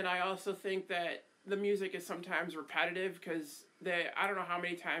that, and then I also think that the music is sometimes repetitive because I don't know how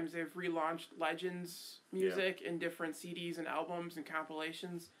many times they've relaunched Legends music in different CDs and albums and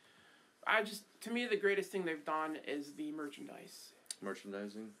compilations. To me, the greatest thing they've done is the merchandise.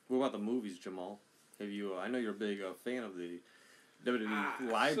 Merchandising. What about the movies, Jamal? Have you? I know you're a big fan of the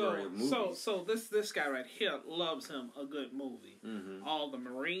WWE library of movies. So this guy right here loves him a good movie. Mm-hmm. All the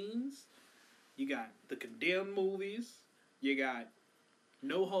Marines. You got the Condemned movies. You got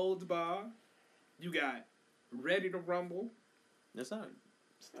No Holds Barred. You got Ready to Rumble. That's not.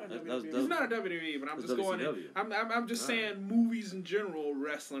 It's not It's not a WWE, but I'm just going. I'm just saying movies in general,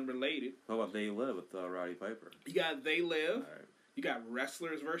 wrestling related. What about They Live with Roddy Piper? You got They Live. All right. You got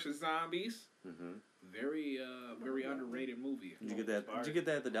Wrestlers versus Zombies. Mm-hmm. Very underrated movie. Did you get that? Did you get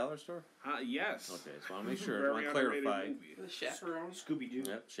that at the dollar store? Yes. Okay, so I want to make sure. I want to clarify. The Chaperone. Scooby-Doo.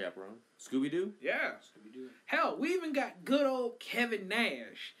 Yep, Chaperone. Scooby-Doo? Yeah. Scooby-Doo. Hell, we even got good old Kevin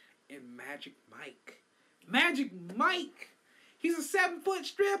Nash and Magic Mike. Magic Mike! He's a 7-foot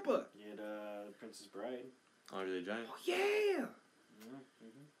stripper! You had Princess Bride. Andre the Giant? Oh, yeah!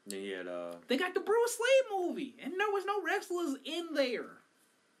 Then you had, They got the Bruce Lee movie, and there was no wrestlers in there.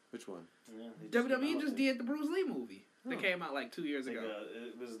 which one? Yeah, WWE just did the Bruce Lee movie. That came out like 2 years ago.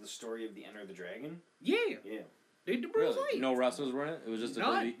 It was the story of the Enter the Dragon. Yeah. Yeah. They did the Bruce Really? Lee. No wrestlers were in it? It was just a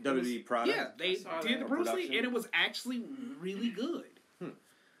None. WWE product? Yeah, they saw did that. the Bruce Lee, Production. and it was actually really good.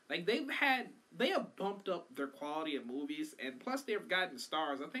 Like, they have bumped up their quality of movies, and plus they've gotten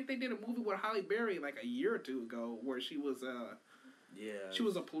stars. I think they did a movie with Halle Berry like a year or two ago where she was a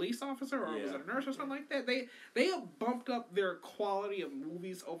police officer or was it a nurse or something like that. They have bumped up their quality of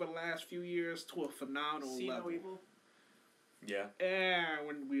movies over the last few years to a phenomenal See level. No Evil? Yeah.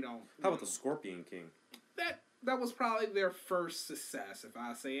 When we don't. How about the Scorpion King? That was probably their first success, if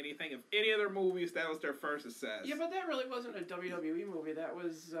I say anything. If any of their movies, that was their first success. Yeah, but that really wasn't a WWE movie. That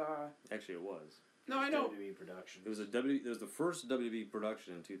was. Actually, it was. No, I know. WWE production. It was the first WWE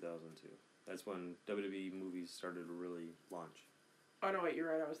production in 2002. That's when WWE movies started to really launch. Oh no, wait,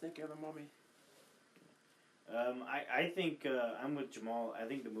 you're right. I was thinking of the Mummy. I think I'm with Jamal. I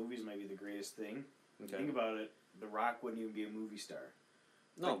think the movies might be the greatest thing. Okay. Think about it. The Rock wouldn't even be a movie star.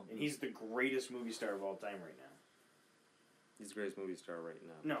 No. And he's the greatest movie star of all time right now. He's the greatest movie star right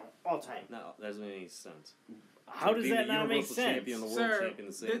now. No, all time. No, that doesn't make any sense. How does Being that the not make Universal sense? Champion, the world Sir, champion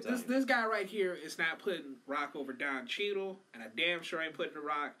at the same time. this guy right here is not putting Rock over Don Cheadle, and I damn sure ain't putting the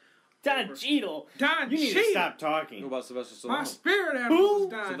Rock. Don Cheadle. Don You need Cheadle. to stop talking. What about Sylvester Stallone? My spirit animal is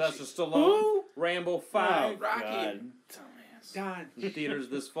Don Sylvester Cheadle. Stallone. Who? Rambo Oh, 5. Rocky. God. Dumbass. Don. In theaters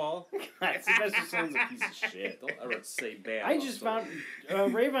this fall. God, Sylvester Stallone's a piece of shit. Don't ever say bad. I about just Stallone.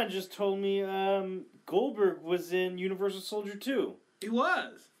 found Rayvon just told me Goldberg was in Universal Soldier 2. He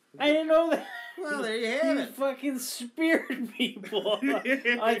was. I didn't know that. Well, there you have He it. fucking speared people.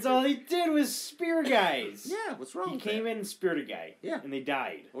 That's all he did was spear guys. Yeah, what's wrong He with came that? in and speared a guy. Yeah. And they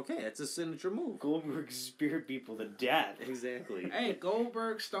died. Okay, that's a signature move. Goldberg speared people to death. Exactly. Hey,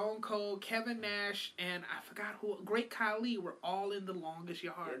 Goldberg, Stone Cold, Kevin Nash, and I forgot who. Great Khali were all in The Longest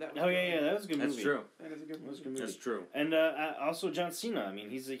Yard. Oh yeah, that was a good That's movie. true. That is a good That was a movie. good movie. That's true. And also John Cena. I mean,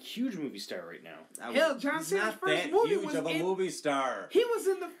 he's a huge movie star right now. Hell, John He's Cena's not first that movie huge was of a in- movie star. He was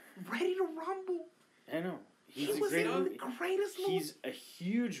in the Ready to Rumble. I know. He He's a was great in movie. the greatest movie. He's a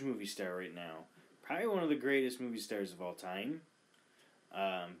huge movie star right now. Probably one of the greatest movie stars of all time.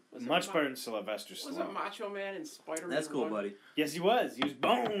 Was it Much Ma- better than Sylvester Was Stallone. it Macho Man and Spider-Man? That's cool, 1? buddy. Yes, he was. He was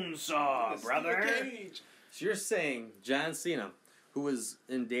Bonesaw, Steel brother. Cage. So you're saying John Cena, who was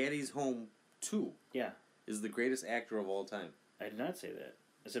in Daddy's Home 2, Yeah. is the greatest actor of all time? I did not say that.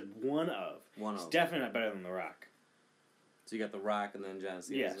 I said one of. One It's of. definitely not better than The Rock. So you got The Rock and then John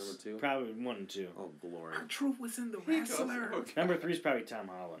Cena Yes. is number 2? Probably 1 and 2. Oh, glory. Our truth was in the He goes, wrestler. okay. Number 3 is probably Tom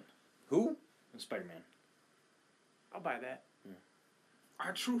Holland. Who? Spider-Man. I'll buy that.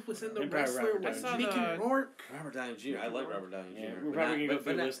 Our truth was in the And probably wrestler Robert with Downey Mickey Jr. Rourke. Robert Downey Jr. I like Robert Downey Jr. Yeah, but we're probably not- going to go but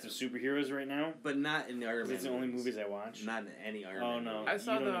through a not- list of superheroes right now. But not in the Iron Man It's the only movies. movies I watch. Not in any Iron Oh Man no, movies. I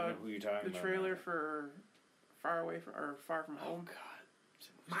saw you don't the- even know who you're talking The about. trailer now. for Far From Oh Home. god.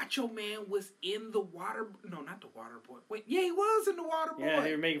 Macho Man was in the water. No, not the Water Boy. Wait, yeah, he was in the Water Boy. Yeah,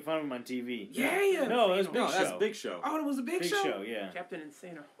 they were making fun of him on TV. Yeah. No, it was Big No, Show. that's Big Show. Oh, it was a big, Big show. Show, yeah. Captain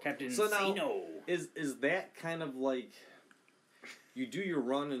Insano. Captain So now- Insano. Is that kind of like you do your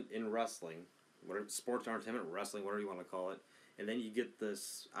run in wrestling, whatever sports entertainment, wrestling, whatever you want to call it, and then you get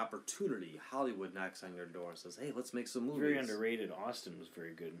this opportunity. Hollywood knocks on your door and says, "Hey, let's make some movies." Very underrated. Austin was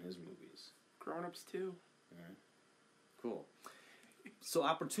very good in his movies. Grown Ups 2. Cool. So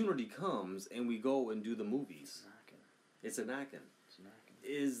opportunity comes, and we go and do the movies. It's a knocking.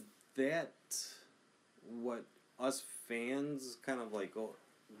 Is that what us fans kind of like? Oh,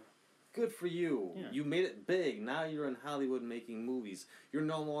 good for you. Yeah. You made it big. Now you're in Hollywood making movies. You're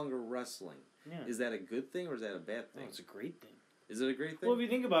no longer wrestling. Yeah. Is that a good thing or is that a bad Oh, thing? it's a great thing. Is it a great thing? Well, if you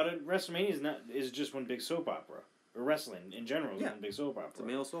think about it, WrestleMania is just one big soap opera. Or wrestling in general is Yeah. one big soap It's a opera.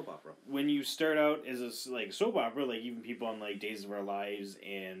 male soap opera. When you start out as a soap opera, like even people on like Days of Our Lives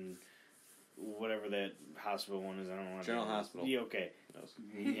and whatever that hospital one is, I don't know. what General that is. Hospital. Yeah, okay. Knows.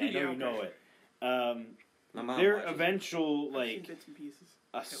 Yeah, I know Yeah, you okay. know it. My mom Their watches it. eventual I've like seen bits and pieces.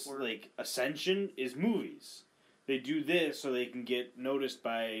 at work. like ascension is movies. They do this so they can get noticed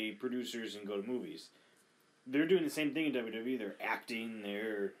by producers and go to movies. They're doing the same thing in WWE. They're acting.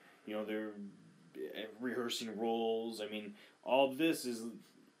 They're rehearsing roles. I mean, all this is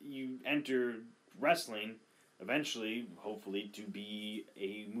you enter wrestling eventually, hopefully, to be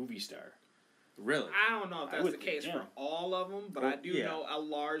a movie star. Really? I don't know if I that's would the think, case yeah. for all of them, but Well, I do yeah. know a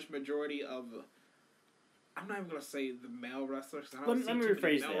large majority of. I'm not even gonna say the male wrestlers. 'Cause I Let don't me- see let me too many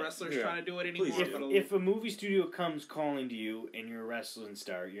rephrase male that. wrestlers Yeah. trying to do it anymore. Please but If a movie studio comes calling to you and you're a wrestling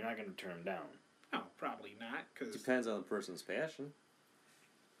star, you're not going to turn them down. no, probably not. Because Depends on the person's passion.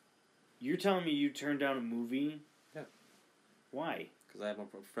 You're telling me you turned down a movie? Yeah. Why? Because I'm a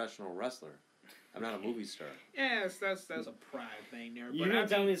professional wrestler. I'm not a movie star. yes, that's a pride thing there. You're But gonna I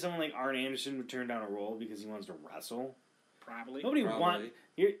tell mean, me someone like Arn Anderson would turn down a role because he wants to wrestle? probably. Nobody Probably.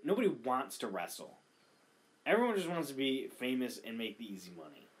 nobody wants to wrestle. Everyone just wants to be famous and make the easy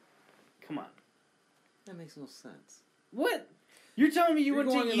money. Come on. That makes no sense. What? You're telling me you You're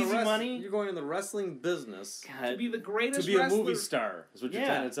wouldn't going take in the easy wrest- money? You're going in the wrestling business To be the greatest to be a wrestler. movie star. Is what you're Yeah.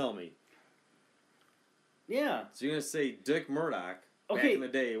 trying to tell me. Yeah. So you're gonna say Dick Murdoch back Okay. in the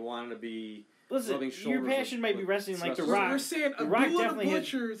day wanted to be Listen, rubbing your shoulders passion with- might be with wrestling like The wrestlers. Rock. We're saying The Rock Abdullah the definitely had-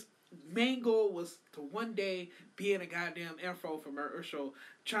 Butcher's main goal was to one day be in a goddamn infomercial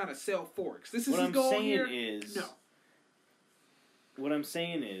trying to sell forks. This is What his I'm goal saying here. is, No. what I'm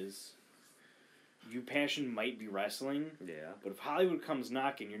saying is, your passion might be wrestling, Yeah. but if Hollywood comes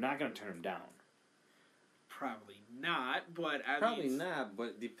knocking, you're not going to turn them down. Probably not, but I Probably mean, not, but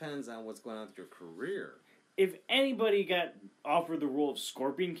it depends on what's going on with your career. if anybody got offered the role of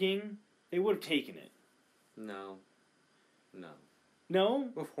Scorpion King, they would have taken it. No. No?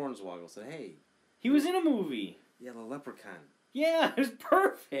 If Hornswoggle said, "Hey, He was in a movie. yeah, the Leprechaun." Yeah, it was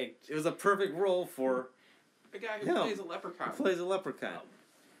perfect. It was a perfect role for A guy who him. plays a leprechaun. Who plays a leprechaun.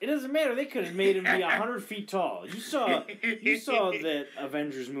 It doesn't matter. They could have made him be 100 feet tall. You saw that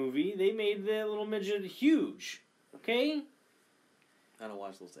Avengers movie. They made the little midget huge. Okay? I don't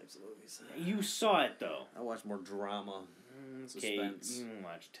watch those types of movies. You saw it, though. I watch more drama. Okay, Suspense. you can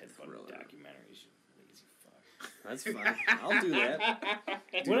watch Ted Bundy Thriller. documentaries, you lazy fuck. That's fine. I'll do that.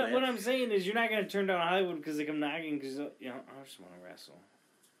 What I'm saying is you're not going to turn down Hollywood because they come knocking because, you know, I just want to wrestle.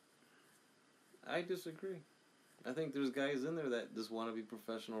 I disagree. I think there's guys in there that just want to be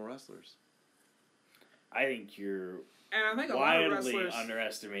professional wrestlers. I think you're And I think a lot of wildly wrestlers.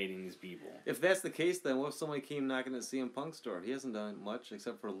 underestimating these people. If that's the case, then what if somebody came knocking at CM Punk's door? He hasn't done much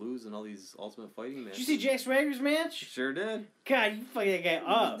except for lose in all these Ultimate Fighting Did matches. you see Jack Swagger's match? Sure did. God, you fuck that guy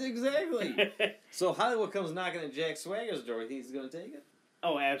up. Exactly. So Hollywood comes knocking at Jack Swagger's door. You think he's going to take it?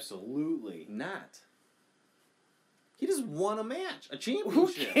 Oh, absolutely. Not. He just won a match, a Who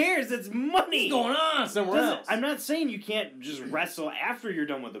championship. cares? It's money. What's going on somewhere Doesn't- else? I'm not saying you can't just wrestle after you're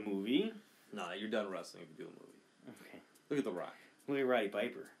done with the movie. No, you're done wrestling if you do a movie. Okay. Look at The Rock. Look at Roddy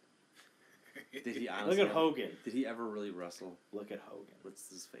Piper. Did he honestly? Look at Hogan. Did he ever really wrestle? Look at Hogan. Let's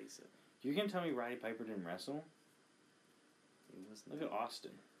just face it. You can tell me Roddy Piper didn't wrestle? He wasn't. Look at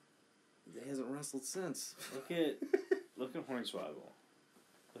Austin. He hasn't wrestled since. Look at Hornswoggle.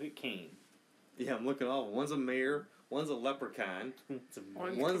 Look at Kane. Yeah, I'm looking at all of them. One's a mayor. One's a leprechaun. It's a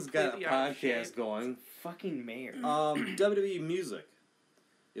One's One's got a completely out of podcast shape. going. fucking mayor. WWE music.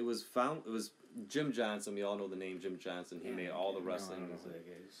 It was Jim Johnson. We all know the name Jim Johnson. He made all the wrestling. No, I don't know who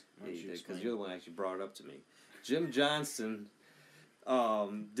that is. Why Yeah, don't you you did, explain? because you're the one that actually brought it up to me. Jim Johnson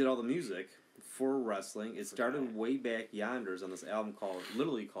did all the music for wrestling. It started way back yonders on this album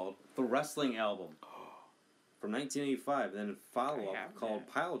literally called The Wrestling Album from 1985. And then a I follow-up have called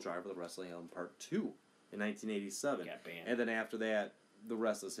that. Pile Driver, The Wrestling Album Part 2 in 1987. Got banned. And then after that, the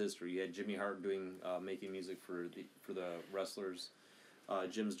rest is history. You had Jimmy Hart making music for the wrestlers.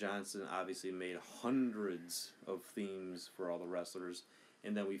 Jim Johnson obviously made hundreds of themes for all the wrestlers.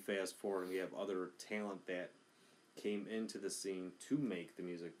 And then we fast forward and we have other talent that came into the scene to make the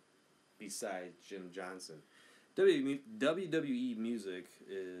music besides Jim Johnson. WWE music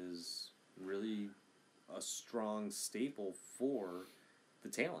is really a strong staple for the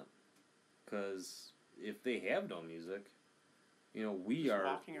talent. Because if they have no music, you know, we Just are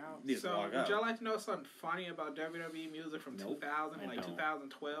walking out. just So, walk would out. y'all like to know something funny about WWE music from Nope, 2000, I like don't.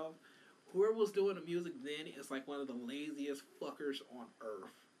 2012? Whoever was doing the music then is like one of the laziest fuckers on earth.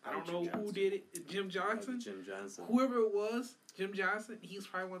 I don't Jim know who Johnson. did it. Jim Johnson? Jim Johnson. Whoever it was, Jim Johnson, he's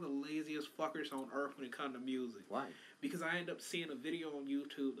probably one of the laziest fuckers on earth when it comes to music. Why? Because I ended up seeing a video on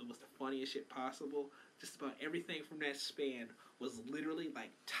YouTube that was the funniest shit possible. Just about everything from that span was literally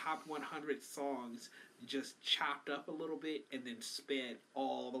like top 100 songs just chopped up a little bit and then sped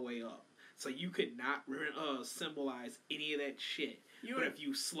all the way up. So you could not symbolize any of that shit. But if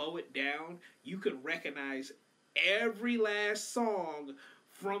you slow it down, you could recognize every last song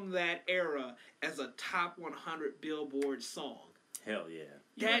from that era as a top 100 Billboard song. Hell yeah.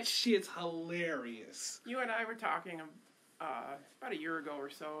 That shit's hilarious. You and I were talking about a year ago or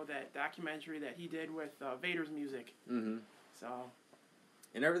so, that documentary that he did with Vader's music. Mm-hmm. So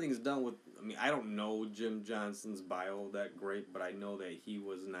And everything's done with, I mean, I don't know Jim Johnson's bio that great, but I know that he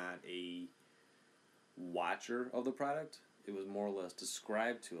was not a watcher of the product. It was more or less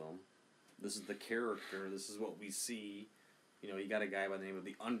described to him. This is the character. This is what we see. You know, you got a guy by the name of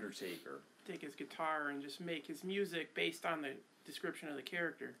The Undertaker. take his guitar and just make his music based on the description of the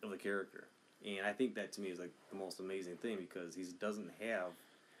character. Of the character. And I think that to me is like the most amazing thing because he doesn't have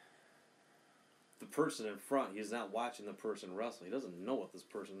the person in front. He's not watching the person wrestle. He doesn't know what this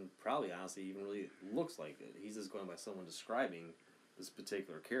person probably honestly even really looks like. He's just going by someone describing this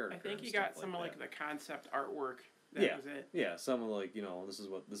particular character. I think and he stuff got some of that. the concept artwork. That Yeah. was it. Yeah, someone like, you know, this is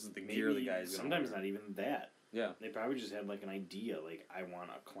the gear the Maybe guy's gonna sometimes wear. not even that. Yeah. They probably just had like an idea, like I want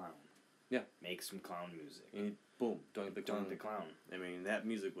a clown. Yeah. Make some clown music. And boom, Dunk the Clown. Dunk the clown. I mean, that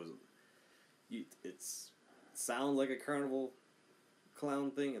music was, it's sounds like a carnival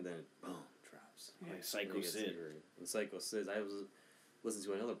clown thing, and then it, boom, drops. Yeah. Like Psycho And it gets Sid. eerie. And Psycho Sid. I was listening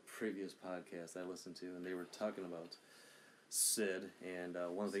to another previous podcast I listened to, and they were talking about Sid, and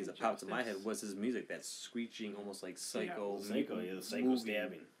one of the things Sid that popped in my head Justice. was his music, that screeching, almost like Psycho. Psycho, yeah, the Psycho movie.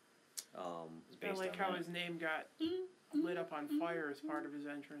 stabbing. It's It's I based like on how that. his name got lit up on fire as part of his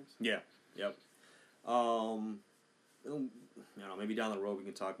entrance. Yeah. Yep. don't know, maybe down the road we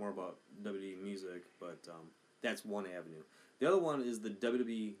can talk more about WWE music, but that's one avenue. The other one is the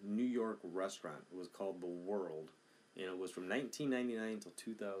WWE New York restaurant. It was called The World, and it was from 1999 until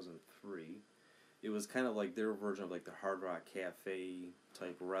 2003. It was kind of like their version of like the Hard Rock Cafe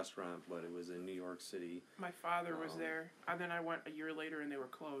type restaurant, but it was in New York City. My father was there, and then I went a year later, and they were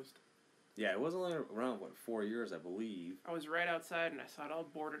closed. Yeah, it was only around, 4 years, I believe. I was right outside, and I saw it all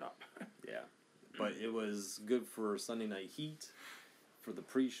boarded up. Yeah, but it was good for Sunday Night Heat, for the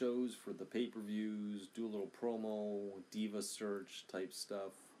pre-shows, for the pay-per-views, do a little promo, diva search type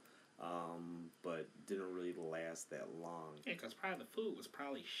stuff, but didn't really last that long. Yeah, because probably the food was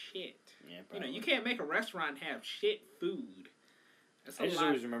probably shit. Yeah, You probably. know, you can't make a restaurant have shit food. That's a I just lot.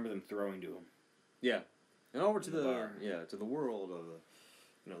 always remember them throwing to him. Yeah, and over to The bar. to the World of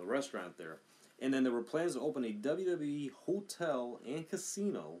the restaurant there, and then there were plans to open a WWE hotel and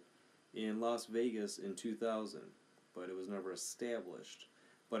casino in Las Vegas in 2000, but it was never established.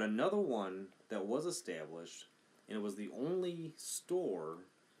 But another one that was established, and it was the only store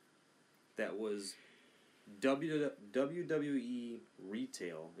that was WWE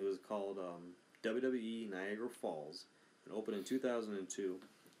retail. It was called WWE Niagara Falls. It opened in 2002,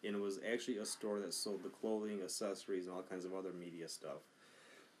 and it was actually a store that sold the clothing, accessories, and all kinds of other media stuff.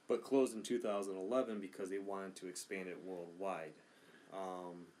 But closed in 2011 because they wanted to expand it worldwide.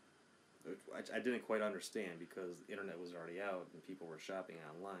 I didn't quite understand because the internet was already out and people were shopping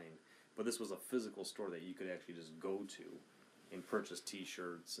online. But this was a physical store that you could actually just go to and purchase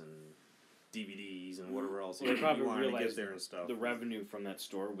T-shirts and DVDs and whatever else Well, they probably you wanted to get realized there and stuff. The revenue from that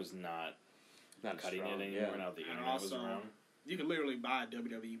store was not cutting strong, it anymore yeah. now the And internet was also, around. You can literally buy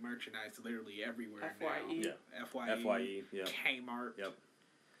WWE merchandise literally everywhere FYE. now. Yeah. FYE. FYE, yeah. Kmart. Yep.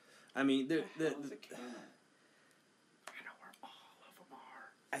 I mean, What the hell is a Kmart? I know where all of them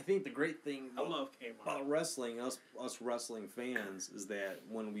are. I think the great thing I love Kmart. about wrestling, us wrestling fans, is that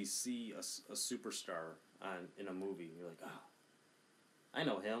when we see a superstar in a movie, you're like, oh, I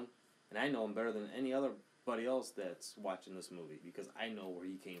know him, and I know him better than anybody else that's watching this movie because I know where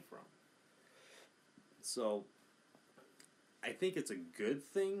he came from. So, I think it's a good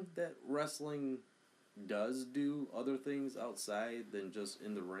thing that wrestling does do other things outside than just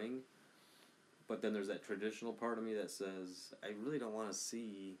in the ring. But then there's that traditional part of me that says, I really don't want to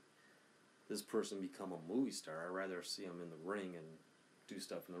see this person become a movie star. I'd rather see him in the ring and do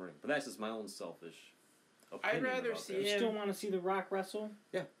stuff in the ring. But that's just my own selfish opinion. I'd rather about see that. You him- still want to see The Rock wrestle?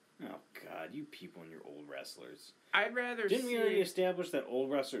 Yeah. Oh, God, you people and your old wrestlers. I'd rather Didn't we see. already establish that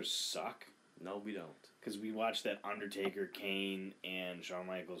old wrestlers suck? No, we don't. Because we watched that Undertaker, Kane, and Shawn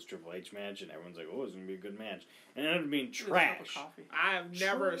Michaels Triple H match, and everyone's like, oh, it's going to be a good match. And it ended up being With a cup of trash. coffee. I've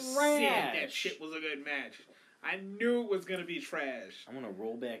never Trash. said that shit was a good match. I knew it was gonna be trash. I'm going to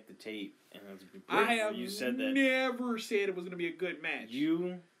roll back the tape. And that's I have you said that never said it was gonna be a good match.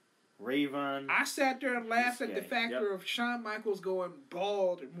 you, Ravon, I sat there and laughed This at the guy. factor of Shawn Michaels going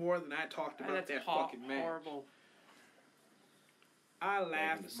bald more than I talked about That's that fucking match. horrible. I Back in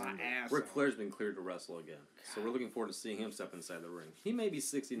laughed my December. ass Ric off. Flair's been cleared to wrestle again. So we're looking forward to seeing him step inside the ring. He may be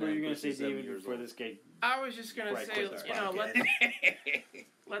 69, what are you going to say, 67 David, years before old. this guy... I was just gonna Before I say, quit this you know, podcast.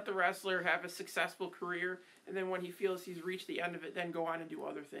 let the wrestler have a successful career, and then when he feels he's reached the end of it, then go on and do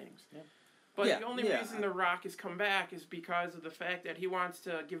other things. Yeah. But Yeah, the only yeah. reason The Rock has come back is because of the fact that he wants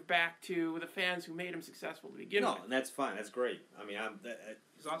to give back to the fans who made him successful to begin No, with. and that's fine. That's great. I mean,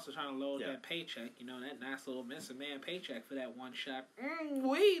 He's also trying to load Yeah. that paycheck, you know, that nice little missing man paycheck for that one shot.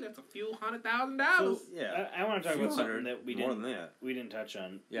 Wait, that's a few $100,000. So, yeah. I want to talk about something that more than that. we didn't touch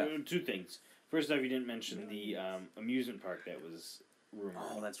on. Yeah. Two things. First off, you didn't mention the amusement park that was rumored.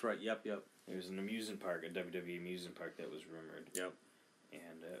 Oh, that's right. Yep. There was an amusement park, a WWE amusement park that was rumored. Yep.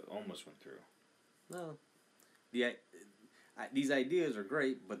 And almost went through. No. These ideas are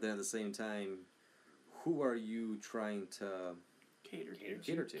great, but then at the same time, who are you trying to Cater.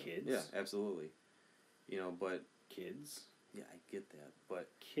 cater to? Kids. Yeah, absolutely. You know, but Kids. yeah, I get that. But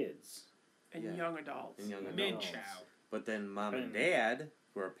Kids. And Yeah. young adults. And young Mid adults. child. But then mom and And- dad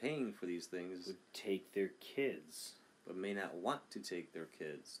who are paying for these things, Would take their kids. but may not want to take their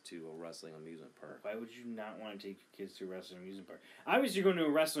kids to a wrestling amusement park. Why would you not want to take your kids to a wrestling amusement park? Obviously, you're going to a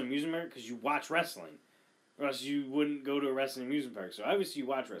wrestling amusement park because you watch wrestling. Or else you wouldn't go to a wrestling amusement park. So obviously you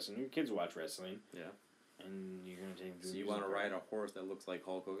watch wrestling. Your kids watch wrestling. Yeah. And you're going to take them to So an you want to amusement ride a horse that looks like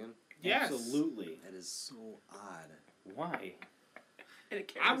Hulk Hogan? Yes. Absolutely. That is so odd. Why? And a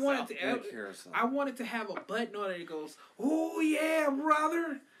I wanted carousel. to. And a carousel. I wanted to have a button on it that goes, "Oh yeah,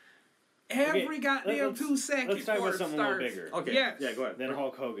 brother!" Every Okay, goddamn let's- 2 seconds Let's talk before about it something a starts. little bigger Okay. Yes. Yeah, go ahead. than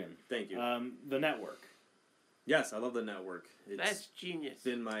Hulk Hogan. Thank you. The network. Yes, I love the network. It's That's genius.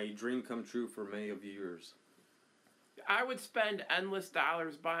 been my dream come true for many of years. I would spend endless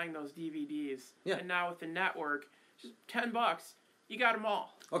dollars buying those DVDs. Yeah. And now with the network, just $10, you got them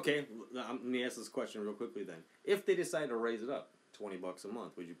all. Okay, let me ask this question real quickly then. If they decide to raise it up, $20 a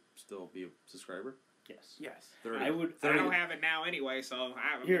month, would you still be a subscriber? Yes. Yes. 30, I would. I don't have it now anyway, so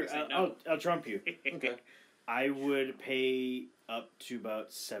I'm Here, gonna say no. I'll trump you. Okay. I would pay up to about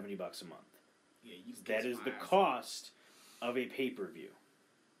 $70 a month. Yeah, you can That kiss is my the ass. cost of a pay-per-view.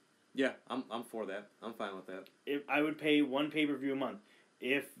 Yeah, I'm for that. I'm fine with that. If I would pay one pay-per-view a month.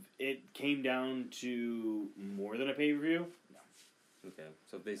 If it came down to more than a pay-per-view, Okay,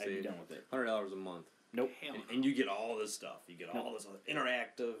 so if they I'd be say done with it. $100 a month, Nope. Hell no. and you get all this stuff, you get all No. this other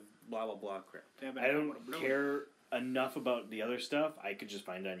interactive blah blah blah crap. Damn it, I would've don't blew it. care enough about the other stuff. I could just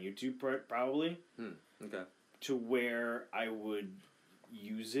find it on YouTube probably Okay. to where I would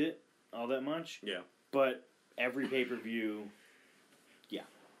use it all that much. Yeah. But every pay-per-view, yeah.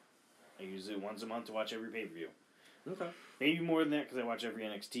 I use it once a month to watch every pay-per-view. Okay. Maybe more than that because I watch every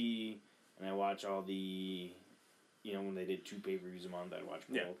NXT and I watch all the, when they did 2 pay-per-views a month, I'd watch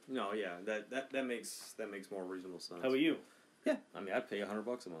both. Yeah. No. Yeah. That makes more reasonable sense. How about you? Yeah. I mean, I'd pay $100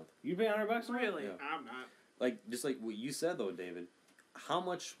 a month. You pay $100 a month? Really? Yeah. I'm not. Just like what you said though, David. How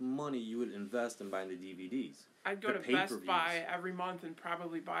much money you would invest in buying the DVDs? I'd go The to Best pay-per-views. Buy every month and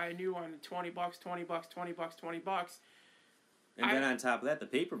probably buy a new one. $20, $20, $20, $20. And then on top of that, the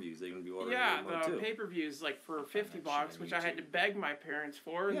pay-per-views they're gonna be ordering Yeah, every month the too. pay-per-views like for $50, shit on which I had to YouTube. beg my parents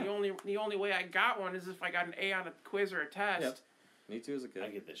for. And Yeah. the only way I got one is if I got an A on a quiz or a test. Yep. Me too as a I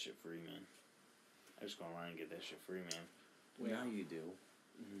kid. get that shit free, man. I just go online and get that shit free, man. Now you do.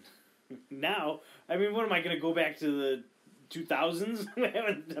 Now, I mean, what am I going to go back to the 2000s?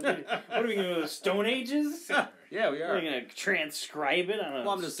 What are we going to do, the Stone Ages? Yeah, we Are are. we going to transcribe it on a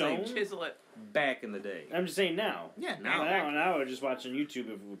Well, I'm just stone? saying- Chisel it. Back in the day. I'm just saying now. Yeah, Now, now. now I would just watch on YouTube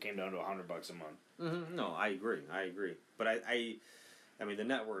if it came down to $100 a month. No, I agree. But I mean, the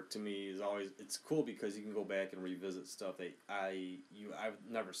network to me is always it's cool because you can go back and revisit stuff that I've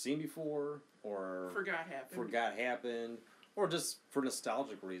never seen before or Forgot happened. happened, or just for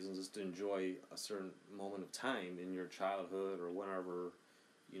nostalgic reasons, just to enjoy a certain moment of time in your childhood or whenever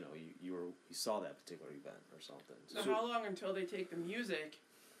you saw that particular event or something. So how long until they take the music,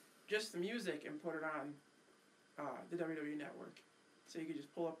 just the music, and put it on the WWE Network? So you could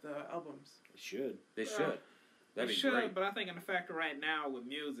just pull up the albums. It should. They should. That'd be Should, great. but I think in the factor right now with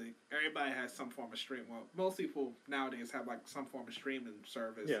music, everybody has some form of stream. Well, most people nowadays have like some form of streaming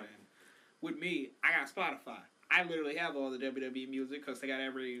service. Yeah. And with me, I got Spotify. I literally have all the WWE music because they got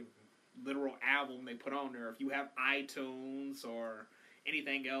every literal album they put on there. If you have iTunes or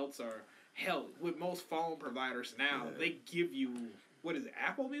anything else, or hell, with most phone providers now, they give you what is it,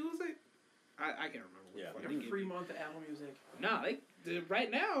 Apple Music? I can't remember. What Yeah. the fuck Like they a give free you. month of Apple Music. Nah, right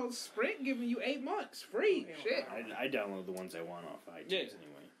now Sprint giving you 8 months free. Yeah. Shit. I download the ones I want off iTunes Yeah.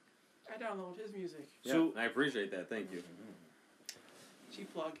 anyway. I download his music. Yeah, So- I appreciate that. Thank you.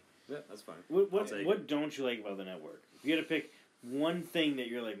 Cheap plug. Yeah, that's fine. What I'll take what don't you like about the network? If you had to pick one thing that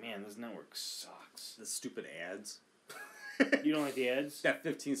you're like, man, this network sucks. The stupid ads. You don't like the ads? That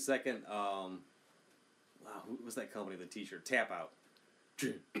 15-second, wow, who was that company, the t-shirt? Tap out.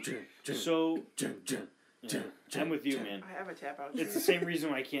 So, yeah, I'm with you, man. I have a tap out. It's the same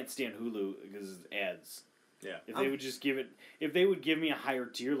reason why I can't stand Hulu because it's ads. Yeah. If they would just if they would give me a higher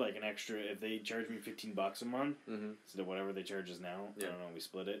tier, like an extra, if they charge me $15 a month instead of whatever they charge us now, Yeah. I don't know, we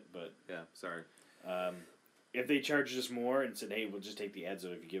split it, but Yeah, sorry. if they charged us more and said, hey, we'll just take the ads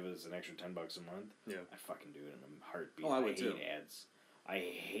out if you give us an extra $10 a month, Yeah. I fucking do it in a heartbeat. Oh, I would hate too. ads. I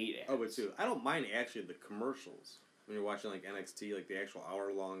hate ads. I would too. I don't mind actually the commercials when you're watching like NXT, like the actual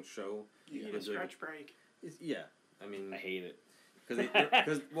hour-long show. You need a stretch break. Yeah, I mean, I hate it.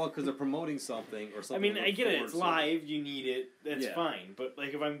 because they're promoting something or something. I mean, to I look get it. forward It's to. live. You need it. That's Yeah. fine. But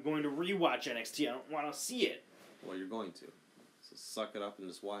like, if I'm going to rewatch NXT, I don't want to see it. Well, you're going to. So suck it up and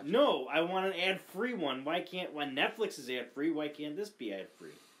just watch. No, I want an ad-free one. Why can't when Netflix is ad-free? Why can't this be ad-free?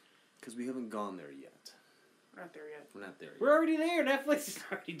 Because we haven't gone there yet. We're not there yet. We're not there yet. We're already there. Netflix is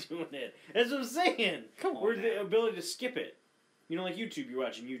already doing it. That's what I'm saying. Come on We're now. the ability to skip it. You know, like YouTube. You're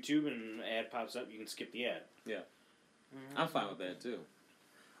watching YouTube and an ad pops up. You can skip the ad. Yeah. I'm fine with that too.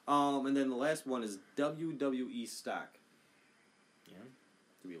 And then the last one is WWE stock. Yeah.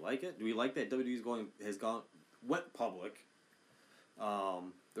 Do we like it? Do we like that WWE's went public?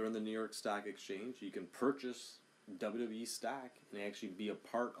 They're in the New York Stock Exchange. You can purchase WWE stock and actually be a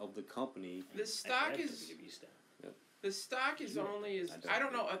part of the company. The stock I have is WWE stock. the stock is only as I I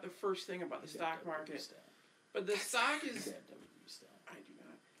don't know the first thing about the stock market, but the stock is I got WWE stock. I do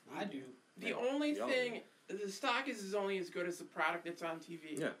not. I do. The only y'all thing the stock is only as good as the product that's on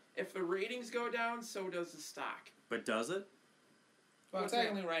TV. Yeah. If the ratings go down, so does the stock. But does it? Well, What's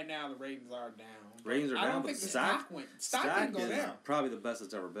technically, right now the ratings are down. Ratings are I down, don't but think the stock stock didn't go is down. probably the best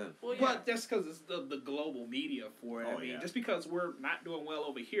it's ever been. Well, yeah. But that's because it's the global media for it. Oh, I mean, yeah. just because we're not doing well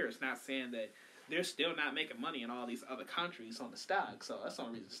over here, it's not saying that they're still not making money in all these other countries on the stock. So that's the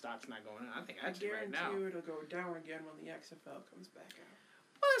only reason the stock's not going up. I think I actually right guarantee now. you it'll go down again when the XFL comes back out.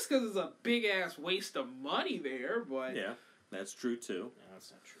 Well, that's because it's a big ass waste of money there. But Yeah, that's true too. No,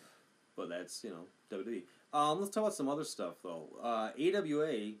 that's not true. But that's, WWE. Let's talk about some other stuff, though.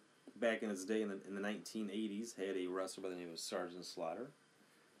 AWA, back in its day in the 1980s, had a wrestler by the name of Sergeant Slaughter.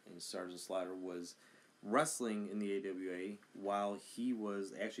 And Sergeant Slaughter was wrestling in the AWA while he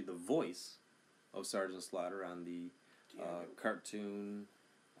was actually the voice of Sergeant Slaughter on the cartoon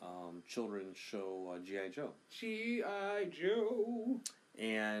children's show G.I. Joe. G.I. Joe.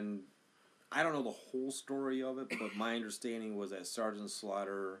 And I don't know the whole story of it, but my understanding was that Sergeant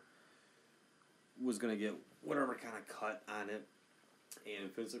Slaughter was going to get whatever kind of cut on it,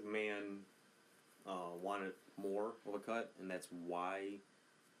 and Vince McMahon wanted more of a cut, and that's why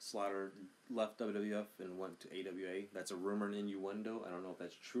Slaughter left WWF and went to AWA. That's a rumor and innuendo. I don't know if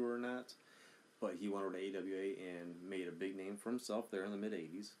that's true or not, but he went over to AWA and made a big name for himself there in the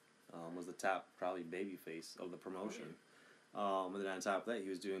mid-'80s. Was the top, probably, babyface of the promotion. And then on top of that, he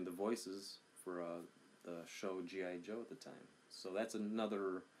was doing the voices for the show G.I. Joe at the time. So that's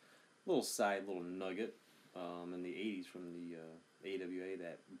another little nugget in the 80s from the AWA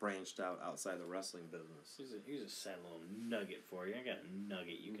that branched out outside the wrestling business. Here's a sad little nugget for you. I got a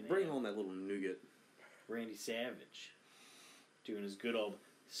nugget you can Bring have. on that little nougat. Randy Savage doing his good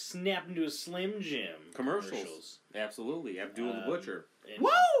snap into a Slim Jim Commercials. Absolutely. Abdul the Butcher.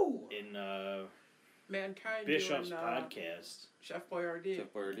 Woo! In Mankind Bishop's doing, podcast. Chef Boyardee.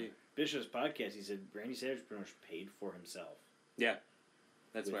 Chef Boyardee. Bishop's podcast, he said Randy Savage pretty much paid for himself. Yeah.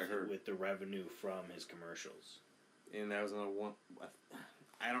 That's what I heard. With the revenue from his commercials. And that was another one.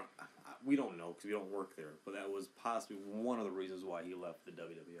 We don't know because we don't work there, but that was possibly one of the reasons why he left the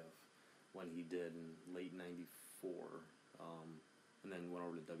WWF when he did in late '94, and then went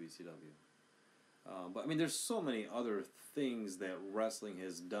over to WCW. But I mean, there's so many other things that wrestling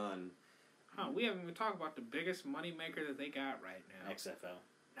has done. We haven't even talked about the biggest moneymaker that they got right now. XFL.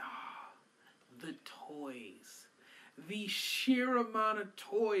 No, the toys. The sheer amount of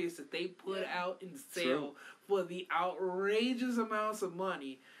toys that they put out in sale for the outrageous amounts of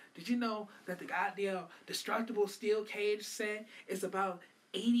money. Did you know that the goddamn destructible steel cage set is about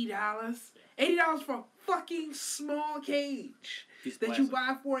 $80? $80 for a fucking small cage that you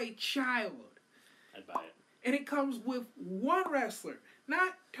buy for a child. I'd buy it. And it comes with one wrestler,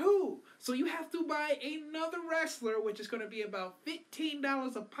 not two. So you have to buy another wrestler, which is going to be about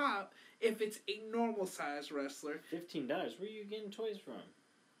 $15 a pop if it's a normal size wrestler. $15. Where are you getting toys from?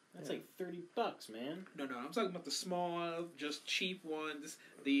 That's like $30, man. No, I'm talking about the small, just cheap ones.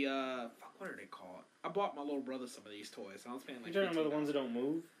 The what are they called? I bought my little brother some of these toys. I was paying like. You're talking about the ones that don't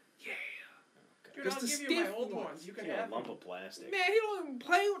move? Yeah. Dude, Just I'll the give you my stiff old ones. ones. You can Yeah, have a lump them. of plastic. Man, he don't even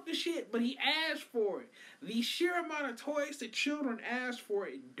play with the shit, but he asked for it. The sheer amount of toys that children ask for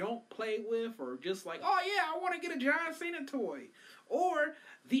and don't play with, or just like, oh yeah, I want to get a John Cena toy. Or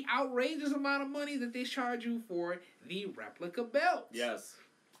the outrageous amount of money that they charge you for the replica belts. Yes.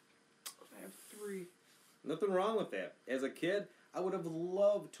 I have 3. Nothing wrong with that. As a kid, I would have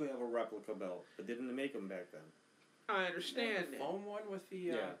loved to have a replica belt, but they didn't make them back then. I understand The that. foam one with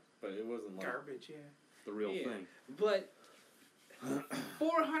the But it wasn't like garbage, the real Yeah. thing. But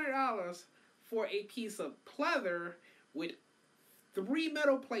 $400 for a piece of pleather with 3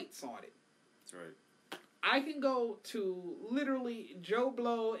 metal plates on it. That's right. I can go to literally Joe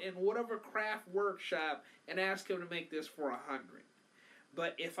Blow in whatever craft workshop and ask him to make this for $100.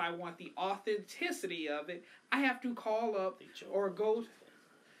 But if I want the authenticity of it, I have to call up or go.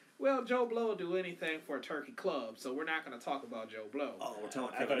 Well, Joe Blow will do anything for a turkey club, so we're not going to talk about Joe Blow. Oh, we're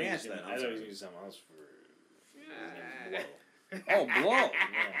talking I Kevin thought he Nash was then. gonna- I thought he was going to do something else for... Oh, Blow. Yeah.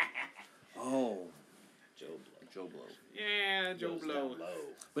 Oh, Joe Blow. Joe Blow. Yeah, Joe Goes Blow. down low.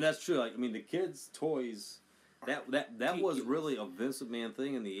 But that's true. Like, I mean, the kids' toys. That was really a Vince McMahon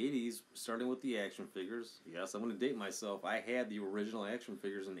thing in the 80s, starting with the action figures. Yes, I'm going to date myself. I had the original action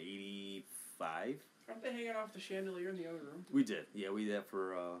figures in '85. Aren't they hanging off the chandelier in the other room? We did. Yeah, we did that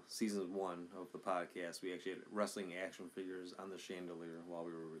for season 1 of the podcast. We actually had wrestling action figures on the chandelier while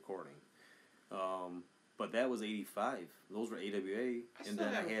we were recording. But that was '85. Those were AWA. I And still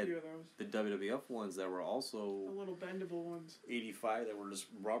then have I a had few of those. the WWF ones that were also The little bendable ones. 85 that were just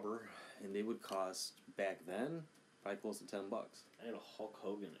rubber, and they would cost back then probably close to $10. I had a Hulk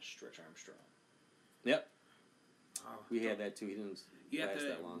Hogan and a Stretch Armstrong. Yep. We had that too. He didn't You had last the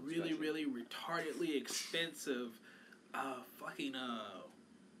that long. really, really retardedly expensive, fucking I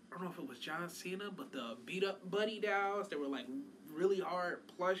don't know if it was John Cena, but the beat up Buddy dolls. They were like really hard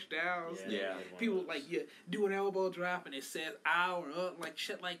plush dolls. Yeah. People like you do an elbow drop and it says "ow" or like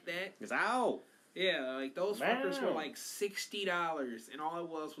shit like that. It's ow. Yeah, like those fuckers were Wow. like $60, and all it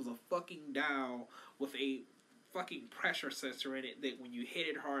was a fucking doll with a fucking pressure sensor in it that when you hit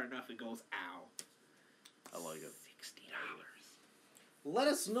it hard enough, it goes ow. I like it. $60. Let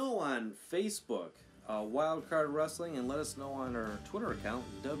us know on Facebook, Wildcard Wrestling, and let us know on our Twitter account,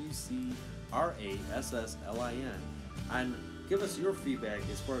 WCRASSLIN. And give us your feedback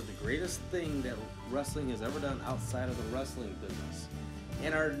as far as the greatest thing that wrestling has ever done outside of the wrestling business.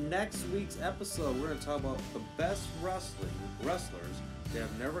 In our next week's episode, we're going to talk about the best wrestlers that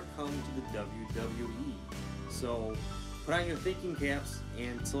have never come to the WWE. So put on your thinking caps,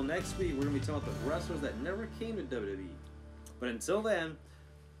 and until next week, we're going to be talking about the wrestlers that never came to WWE. But until then,